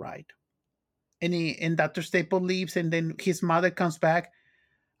you were right. And Dr. Staple leaves, and then his mother comes back.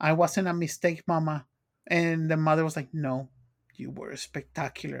 I wasn't a mistake, Mama. And the mother was like, no, you were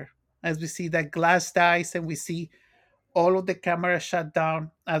spectacular. As we see that Glass dies, and we see all of the cameras shut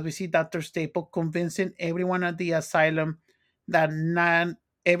down, as we see Dr. Staple convincing everyone at the asylum that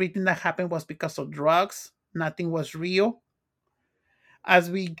everything that happened was because of drugs, nothing was real. As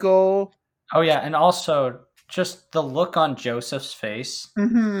we go, Oh yeah, and also just the look on Joseph's face.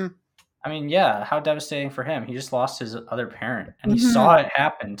 mm-hmm, I mean, yeah, how devastating for him. He just lost his other parent, and he mm-hmm, saw it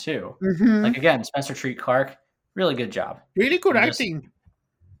happen too. mm-hmm. Like again, Spencer Treat Clark, really good job. Really good I'm just acting.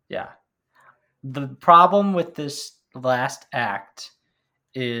 yeah. The problem with this last act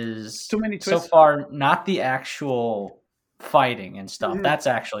is Too many so twists. far not the actual fighting and stuff. Mm-hmm. That's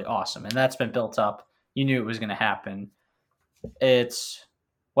actually awesome, and that's been built up. You knew it was going to happen. It's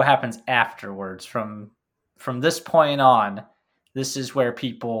what happens afterwards. From this point on, this is where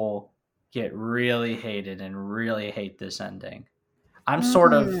people get really hated and really hate this ending. I'm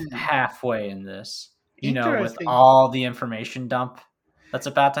sort of Mm-hmm. halfway in this, with Interesting. all the information dump that's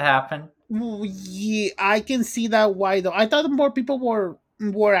about to happen. Well, yeah, I can see that why though. I thought more people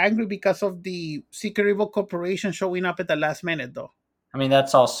were angry because of the Secret Evil Corporation showing up at the last minute though. I mean,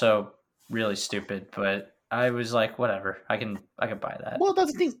 that's also really stupid, but I was like, whatever. I can buy that. Well,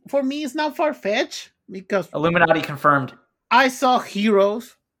 that's the thing. For me, it's not far fetched because Illuminati confirmed. I saw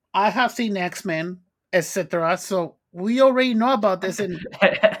Heroes, I have seen X Men, etc. So we already know about this,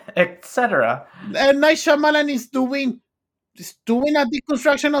 Etc. and Night Shyamalan is doing a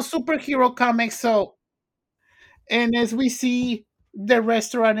deconstruction of superhero comics. So, and as we see the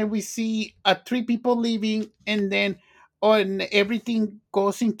restaurant, and we see three people leaving, and then on everything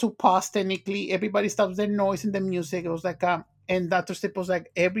goes into pause. Technically, everybody stops their noise and the music. It was like and Dr. Step was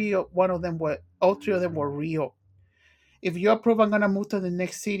like every one of them were all three of them were real. If you approve, I'm gonna move to the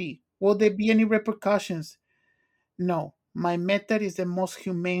next city. Will there be any repercussions? No. My method is the most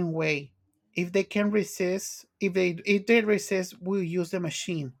humane way. If they can resist, if they resist, we'll use the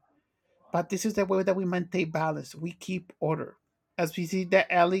machine. But this is the way that we maintain balance. We keep order. As we see that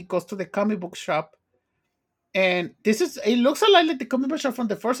Ellie goes to the comic book shop, and it looks a lot like the comic book shop from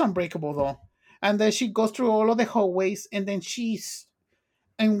the first Unbreakable though. And then she goes through all of the hallways, and then she's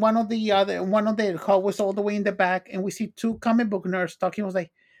in one of the hallways all the way in the back, and we see two comic book nerds talking. I was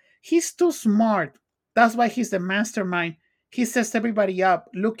like, he's too smart. That's why he's the mastermind. He sets everybody up,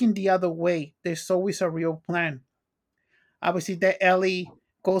 looking the other way. There's always a real plan. Obviously, that Ellie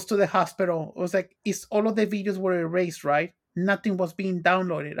goes to the hospital. It was like, it's all of the videos were erased, right? Nothing was being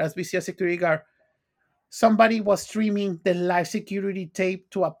downloaded. As we see a security guard, somebody was streaming the live security tape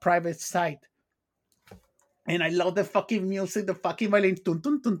to a private site. And I love the fucking music, the fucking violin. Dun,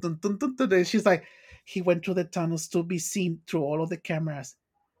 dun, dun, dun, dun, dun, dun. And she's like, he went through the tunnels to be seen through all of the cameras.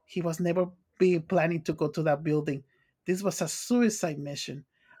 He was never be planning to go to that building. This was a suicide mission.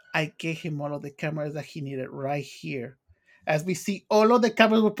 I gave him all of the cameras that he needed right here. As we see all of the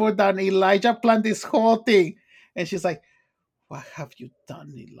cameras were put down, Elijah planned this whole thing. And she's like, what have you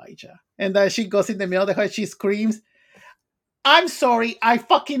done, Elijah? And then she goes in the middle of her, she screams. I'm sorry, I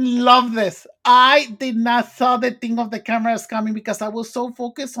fucking love this. I did not saw the thing of the cameras coming because I was so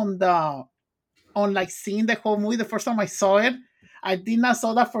focused on like seeing the whole movie the first time I saw it. I did not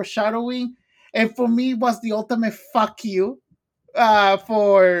saw that foreshadowing, and for me it was the ultimate fuck you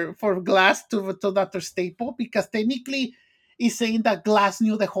for Glass to Dr. Staple, because technically he's saying that Glass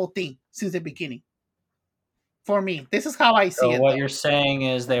knew the whole thing since the beginning. For me, this is how I see So it what though. you're saying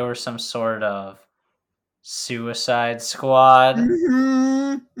is they were some sort of Suicide Squad,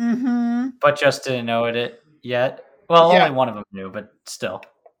 Mm-hmm. Mm-hmm. but just didn't know it yet. Well, Yeah. only one of them knew, but still.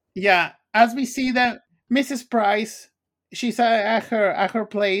 Yeah, as we see that Mrs. Price, she's at her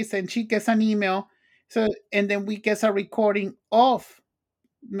place, and she gets an email So and then we get a recording of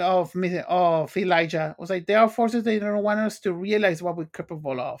Elijah. It was like there are forces they don't want us to realize what we're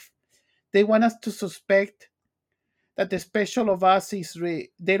capable of. They want us to suspect that the special of us is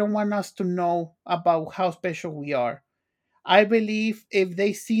they don't want us to know about how special we are. I believe if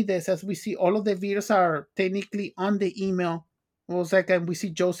they see this, as we see all of the videos are technically on the email, it was like, and we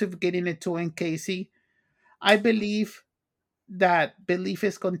see Joseph getting it to and Casey. I believe that belief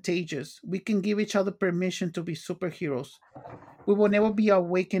is contagious. We can give each other permission to be superheroes. We will never be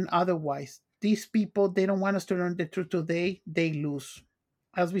awakened otherwise. These people, they don't want us to learn the truth today. They lose.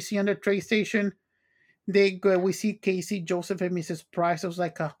 As we see on the train station, they go. We see Casey, Joseph, and Mrs. Price. It was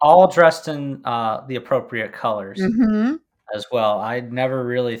like a. All dressed in the appropriate colors Mm-hmm. as well. I never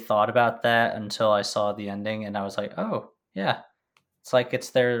really thought about that until I saw the ending, and I was like, oh yeah, it's like it's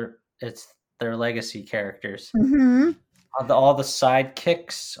their legacy characters. Mm-hmm. All the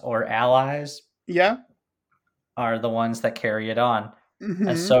sidekicks or allies Yeah. are the ones that carry it on. Mm-hmm.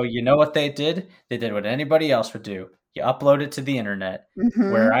 And so you know what they did? They did what anybody else would do. You upload it to the internet,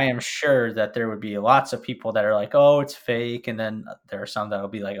 Mm-hmm. where I am sure that there would be lots of people that are like, oh, it's fake. And then there are some that will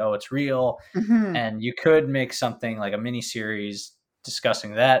be like, oh, it's real. Mm-hmm. And you could make something like a mini series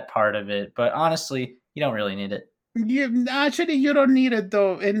discussing that part of it. But honestly, you don't really need it. You don't need it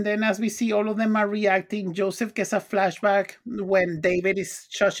though. And then as we see, all of them are reacting. Joseph gets a flashback when David is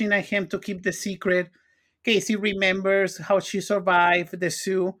shushing at him to keep the secret. Casey remembers how she survived the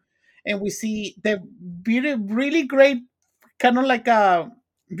zoo, and we see the really great, kind of like a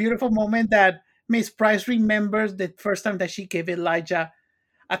beautiful moment that Miss Price remembers the first time that she gave Elijah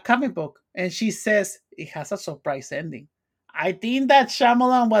a comic book, and she says it has a surprise ending. I think that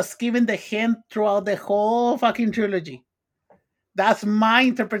Shyamalan was giving the hint throughout the whole fucking trilogy. That's my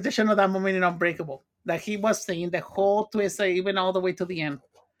interpretation of that moment in Unbreakable. That he was saying the whole twist, even all the way to the end.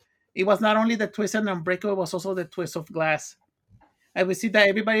 It was not only the twist in Unbreakable, it was also the twist of Glass. And we see that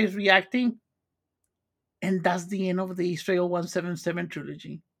everybody is reacting, and that's the end of the Israel 177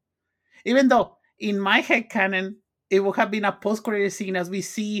 trilogy. Even though, in my head canon, it would have been a post-credit scene as we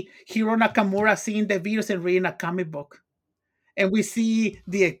see Hiro Nakamura seeing the videos and reading a comic book. And we see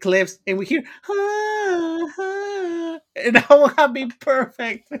the eclipse, and we hear, and that would have been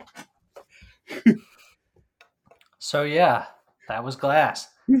perfect. So yeah, that was Glass.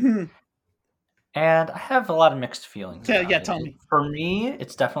 Mhm. And I have a lot of mixed feelings. Yeah, about it. tell me. For me,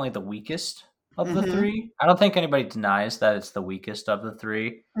 it's definitely the weakest of the Mhm. three. I don't think anybody denies that it's the weakest of the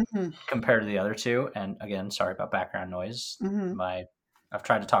three Mhm. compared to the other two. And again, sorry about background noise. Mhm. I've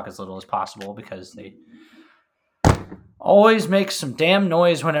tried to talk as little as possible because they always make some damn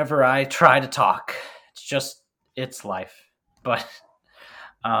noise whenever I try to talk. It's life. But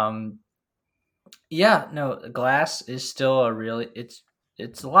yeah, no, Glass is still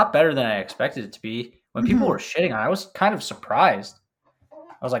it's a lot better than I expected it to be. When people were shitting on it, I was kind of surprised.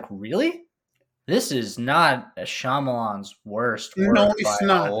 I was like, really? This is not a Shyamalan's worst work No, it's by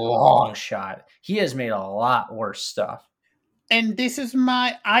not. a long shot. He has made a lot worse stuff. And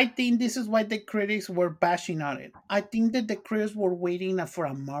I think this is why the critics were bashing on it. I think that the critics were waiting for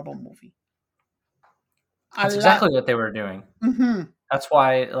a Marvel movie. That's exactly what they were doing. Mm-hmm. That's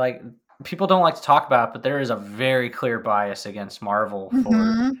why, like, people don't like to talk about it, but there is a very clear bias against Marvel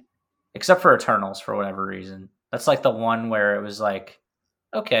except for Eternals for whatever reason. That's like the one where it was like,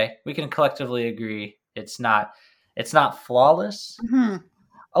 okay, we can collectively agree it's not flawless. Mm-hmm.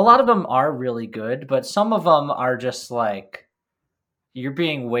 A lot of them are really good, but some of them are just like, you're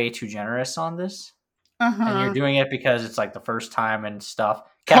being way too generous on this. And you're doing it because it's like the first time and stuff.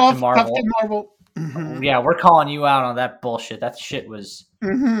 Captain Marvel. Mm-hmm. Yeah, we're calling you out on that bullshit. That shit was...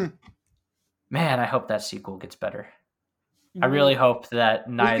 Mm-hmm. Man, I hope that sequel gets better. I really hope that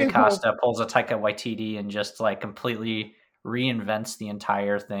Nia DaCosta pulls a Taika Waititi and just like completely reinvents the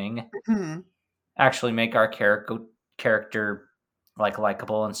entire thing. Mm-hmm. Actually make our character like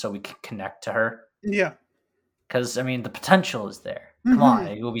likable, and so we can connect to her. Yeah. Because, I mean, the potential is there. Come on,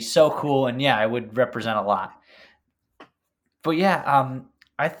 it will be so cool, and yeah, it would represent a lot. But yeah,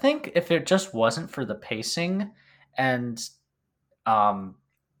 I think if it just wasn't for the pacing and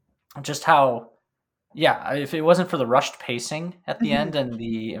just how, yeah, if it wasn't for the rushed pacing at the end and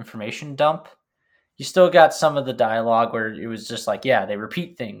the information dump, you still got some of the dialogue where it was just like, yeah, they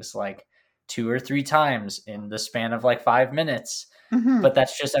repeat things like 2 or 3 times in the span of like 5 minutes. But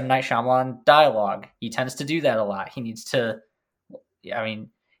that's just M. Night Shyamalan dialogue. He tends to do that a lot. He needs to, I mean,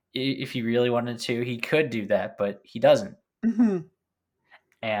 if he really wanted to, he could do that, but he doesn't.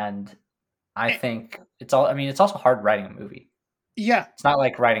 And I think it's also hard writing a movie. Yeah. It's not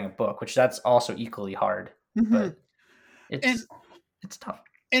like writing a book, which that's also equally hard. But it's tough.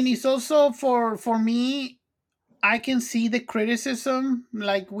 And it's also for me, I can see the criticism,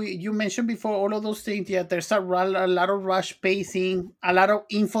 like we you mentioned before, all of those things. Yeah, there's a lot of rush pacing, a lot of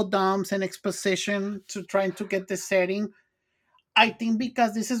info dumps and exposition to trying to get the setting. I think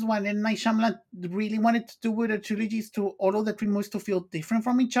because this is what M. Night Shyamalan really wanted to do with the trilogies, to all of the three movies to feel different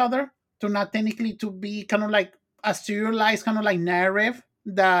from each other, to not technically to be kind of like a serialized kind of like narrative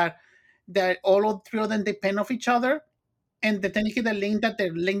that all of three of them depend of each other, and the technically the link that they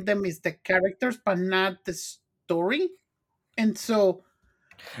link them is the characters but not the story. And so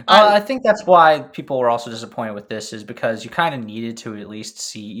I I think that's why people were also disappointed with this, is because you kind of needed to at least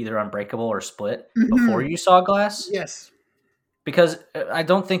see either Unbreakable or Split before mhm, you saw Glass, yes, because I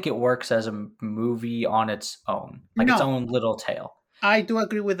don't think it works as a movie on its own, like its no, own little tale. I do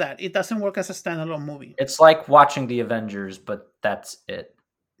agree with that. It doesn't work as a standalone movie. It's like watching the Avengers, but that's it.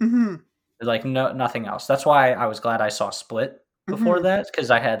 Hmm. Like nothing else. That's why I was glad I saw Split before Hmm. that,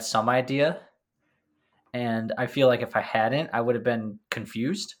 because I had some idea, and I feel like if I hadn't, I would have been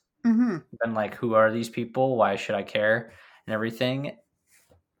confused. Hmm. Been like, who are these people? Why should I care? And everything.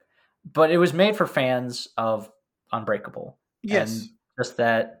 But it was made for fans of Unbreakable and Yes. just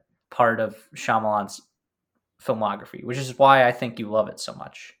that part of Shyamalan's filmography, which is why I think you love it so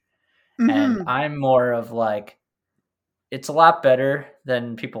much. And Hmm. I'm more of like, it's a lot better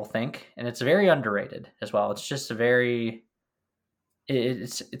than people think, and it's very underrated as well. It's just a very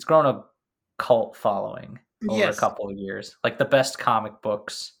it's grown a cult following over a Yes. couple of years, like the best comic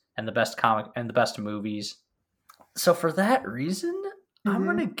books and the best movies. So for that reason, I'm Hmm.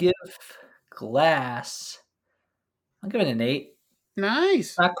 gonna give Glass. I'll give it an 8.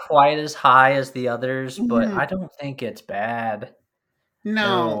 Nice. Not quite as high as the others, but Hmm. I don't think it's bad.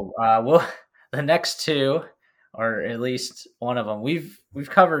 No. No, well, the next two, or at least one of them, we've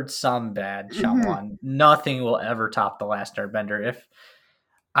covered some bad Hmm. Shyamalan. Nothing will ever top the Last Airbender. If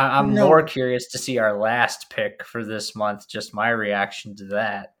I'm more No. curious to see our last pick for this month, just my reaction to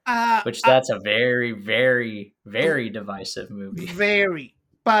that, Uh, which uh that's a very, very, very divisive movie. very.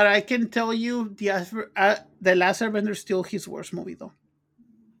 But I can tell you, the Last Airbender is still his worst movie, though.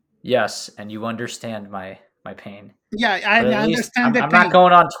 Yes, and you understand my pain. Yeah, I But at least understand the I'm not pain.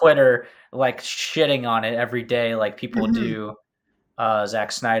 going on Twitter like shitting on it every day like people Hmm. do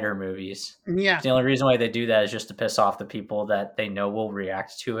Zack Snyder movies. Yeah. The only reason why they do that is just to piss off the people that they know will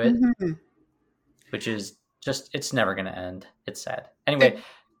react to it, Hmm. which is just it's never going to end. It's sad. The, Anyway,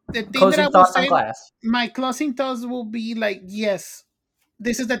 the thing that I closing will thoughts on say, Glass. my closing thoughts will be like, yes,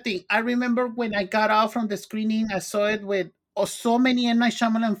 this is the thing. I remember when I got out from the screening, I saw it with so many M. Night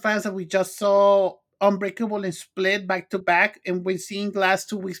Shyamalan fans that we just saw Unbreakable and Split back to back, and we seen Glass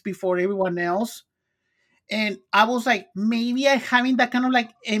 2 weeks before everyone else. And I was like, maybe I having that kind of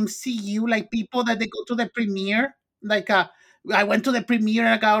like MCU, like people that they go to the premiere, like I went to the premiere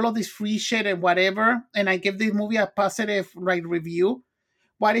and I got all of this free shit and whatever, and I give this movie a positive like review.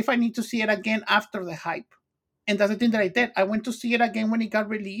 What if I need to see it again after the hype? And that's the thing that I did. I went to see it again when it got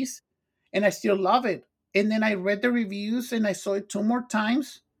released, and I still love it. And then I read the reviews and I saw it two more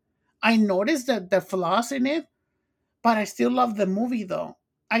times. I noticed that the flaws in it, but I still love the movie though.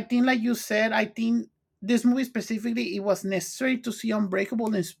 I think, like you said, I think this movie specifically, it was necessary to see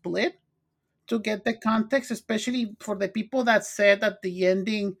Unbreakable and Split to get the context, especially for the people that said that the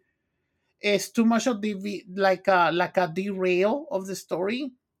ending is too much of like a derail of the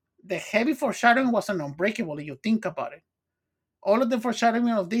story. The heavy foreshadowing was an Unbreakable. If you think about it, all of the foreshadowing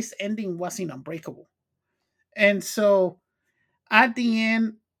of this ending was in Unbreakable, and so at the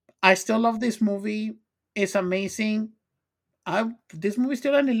end, I still love this movie. It's amazing. This movie's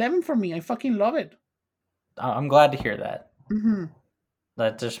still an 11 for me. I fucking love it. I'm glad to hear that. Hmm.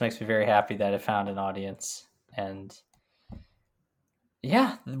 That just makes me very happy that it found an audience. And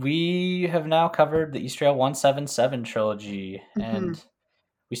yeah, we have now covered the East Trail 177 trilogy, Hmm. and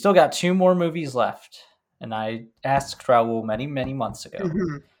we still got two more movies left. And I asked Raul many, many months ago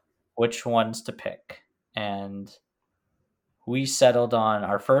Hmm. which ones to pick. And we settled on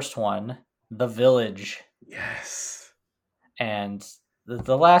our first one, The Village. Yes. And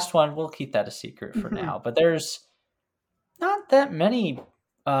the last one, we'll keep that a secret for Hmm. now. But there's not that many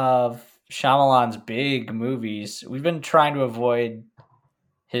of Shyamalan's big movies. We've been trying to avoid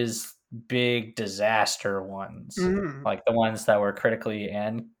his big disaster ones, Hmm. like the ones that were critically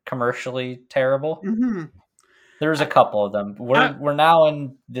and commercially terrible. Hmm. There's a I, couple of them. I, We're now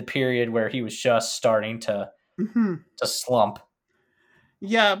in the period where he was just starting mhm. to slump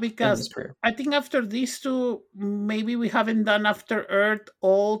Yeah, in because his career. I think after these two, maybe we haven't done After Earth,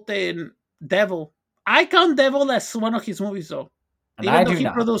 Old, and Devil. I count Devil as one of his movies, though, And even I though do he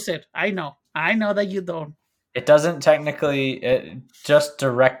not. produced it. I know that you don't. It doesn't technically. It just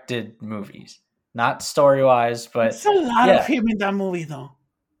directed movies, not story wise, but It's a lot of yeah. him in that movie, though.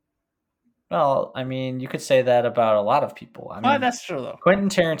 Well, I mean, you could say that about a lot of people. I Oh, mean, that's true, though. Quentin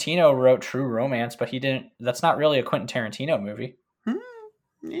Tarantino wrote True Romance, but he didn't. That's not really a Quentin Tarantino movie. Hmm.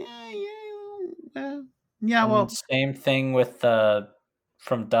 Yeah, yeah. Yeah, And well, same thing with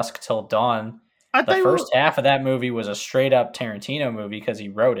From Dusk Till Dawn. I The thought first you, half of that movie was a straight up Tarantino movie because he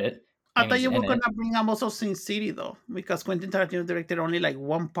wrote it I and thought he's you were in gonna it. bring up also Sin City, though, because Quentin Tarantino directed only like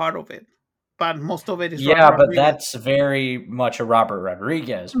one part of it, but most of it is Yeah, Robert but Rodriguez. that's very much a Robert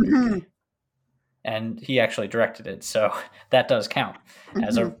Rodriguez Hmm. movie. And he actually directed it, so that does count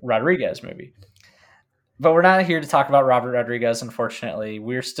as Hmm. a Rodriguez movie. But we're not here to talk about Robert Rodriguez, unfortunately.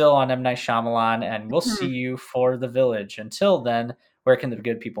 We're still on M. Night Shyamalan, and we'll see you for The Village. Until then, where can the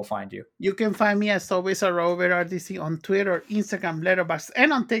good people find you? You can find me as always at Robert RDC on Twitter, Instagram, Letterboxd,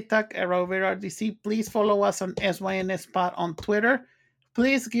 and on TikTok at Robert RDC. Please follow us on SYNS Pod on Twitter.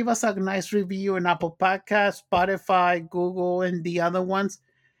 Please give us a nice review in Apple Podcasts, Spotify, Google, and the other ones.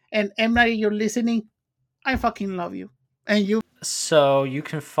 And M. Night, you're listening. I fucking love you. And you. So you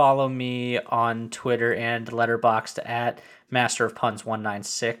can follow me on Twitter and Letterboxd at Master of Puns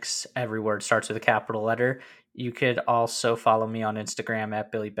 196. Every word starts with a capital letter. You could also follow me on Instagram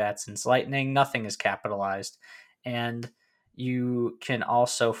at Billy Batson's Lightning. Nothing is capitalized. And you can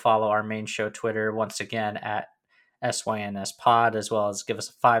also follow our main show Twitter once again at SYNS Pod, as well as give us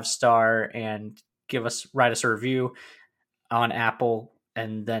a 5-star and write us a review on Apple,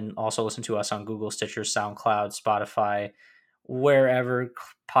 and then also listen to us on Google, Stitcher, SoundCloud, Spotify, wherever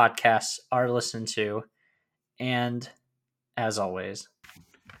podcasts are listened to. And as always,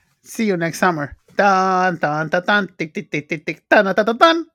 See you next summer. Dun, dun, dun, dun, tick, tick, tick, tick, tick, dun, dun, dun, dun, dun.